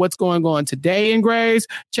on what's going on today in Grey's,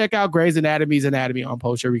 check out Grey's Anatomy's Anatomy on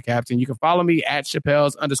Post Show Recaps. And you can follow me at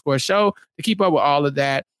Chappelle's_show to keep up with all of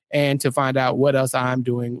that and to find out what else I'm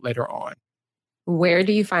doing later on. Where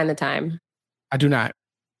do you find the time? I do not.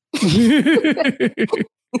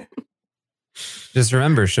 Just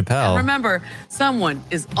remember, Chappelle. And remember, someone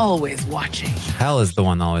is always watching. Chappelle is the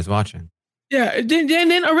one always watching. Yeah, then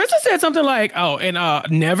Arissa said something like, oh,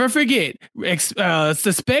 and never forget,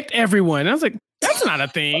 suspect everyone. And I was like, that's not a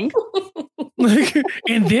thing. Like,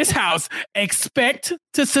 in this house, expect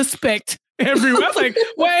to suspect everyone. I was like,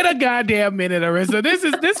 wait a goddamn minute, Arissa.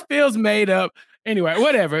 This feels made up. Anyway,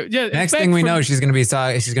 whatever. Just next thing we know, she's gonna be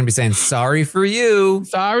saying sorry for you.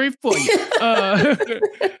 Sorry for you. Sorry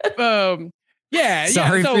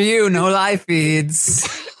for you. No live feeds.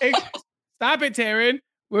 Stop it, Taryn.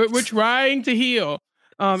 We're trying to heal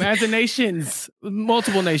as a nations,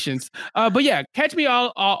 multiple nations. But yeah, catch me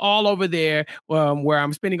all over there where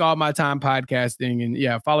I'm spending all my time podcasting. And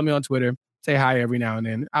yeah, follow me on Twitter. Say hi every now and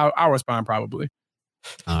then. I'll respond probably.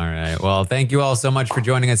 All right. Well, thank you all so much for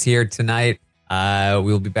joining us here tonight.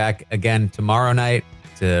 We'll be back again tomorrow night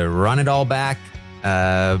to run it all back.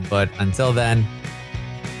 But until then,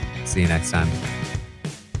 see you next time.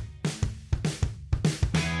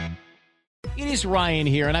 It is Ryan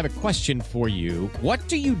here, and I have a question for you. What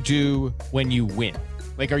do you do when you win?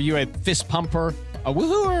 Like, are you a fist pumper, a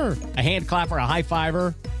woohooer, a hand clapper, a high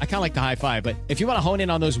fiver? I kind of like the high five, but if you want to hone in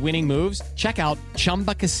on those winning moves, check out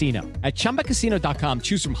Chumba Casino. At ChumbaCasino.com,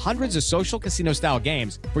 choose from hundreds of social casino style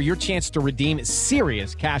games for your chance to redeem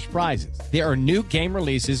serious cash prizes. There are new game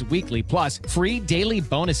releases weekly, plus free daily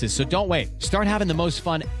bonuses. So don't wait. Start having the most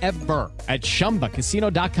fun ever at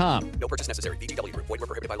ChumbaCasino.com. No purchase necessary. VGW Group. Void where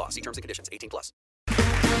prohibited by law. See terms and conditions. 18+.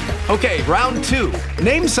 Okay, round 2.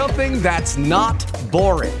 Name something that's not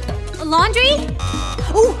boring. A laundry?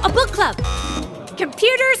 Ooh, a book club.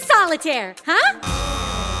 Computer solitaire, huh?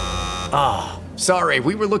 Ah, oh, sorry.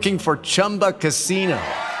 We were looking for Chumba Casino.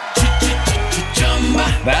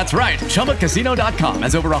 That's right. ChumbaCasino.com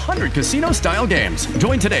has over 100 casino-style games.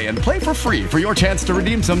 Join today and play for free for your chance to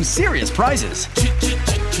redeem some serious prizes.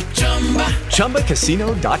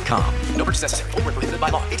 ChumbaCasino.com. No purchase necessary. Void where prohibited by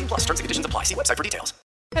law. 18+. Terms and conditions apply. See website for details.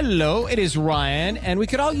 Hello, it is Ryan, and we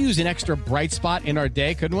could all use an extra bright spot in our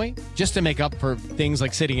day, couldn't we? Just to make up for things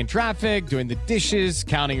like sitting in traffic, doing the dishes,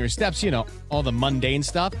 counting your steps, you know, all the mundane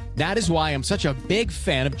stuff. That is why I'm such a big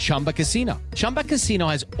fan of Chumba Casino. Chumba Casino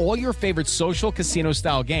has all your favorite social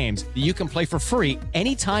casino-style games that you can play for free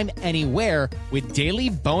anytime, anywhere with daily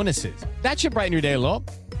bonuses. That should brighten your day a little.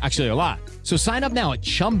 Actually, a lot. So sign up now at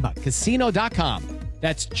ChumbaCasino.com.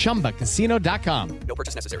 That's ChumbaCasino.com. No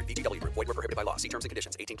purchase necessary. VGW Group. Void where prohibited by law. See terms and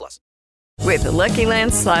conditions. 18+. With the Lucky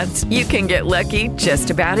Land Slots, you can get lucky just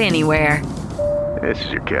about anywhere. This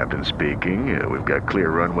is your captain speaking. We've got clear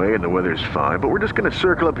runway and the weather's fine, but we're just going to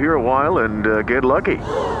circle up here a while and get lucky.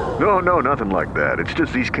 No, nothing like that. It's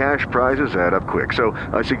just these cash prizes add up quick. So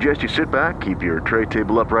I suggest you sit back, keep your tray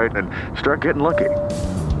table upright, and start getting lucky.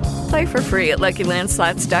 Play for free at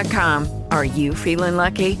LuckyLandSlots.com. Are you feeling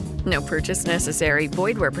lucky? No purchase necessary.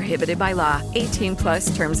 Void where prohibited by law.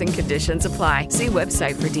 18+ terms and conditions apply. See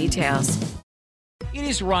website for details. It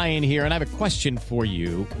is Ryan here, and I have a question for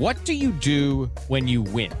you. What do you do when you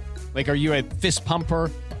win? Like, are you a fist pumper,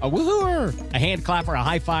 a woohooer, a hand clapper, a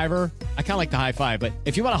high fiver? I kind of like the high five, but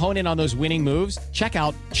if you want to hone in on those winning moves, check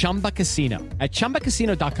out Chumba Casino. At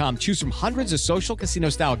ChumbaCasino.com, choose from hundreds of social casino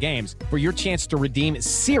style games for your chance to redeem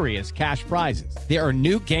serious cash prizes. There are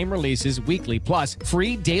new game releases weekly, plus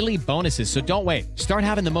free daily bonuses. So don't wait. Start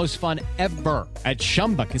having the most fun ever at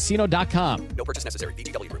ChumbaCasino.com. No purchase necessary.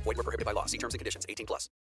 VGW Group. Void where prohibited by law. See terms and conditions. 18+.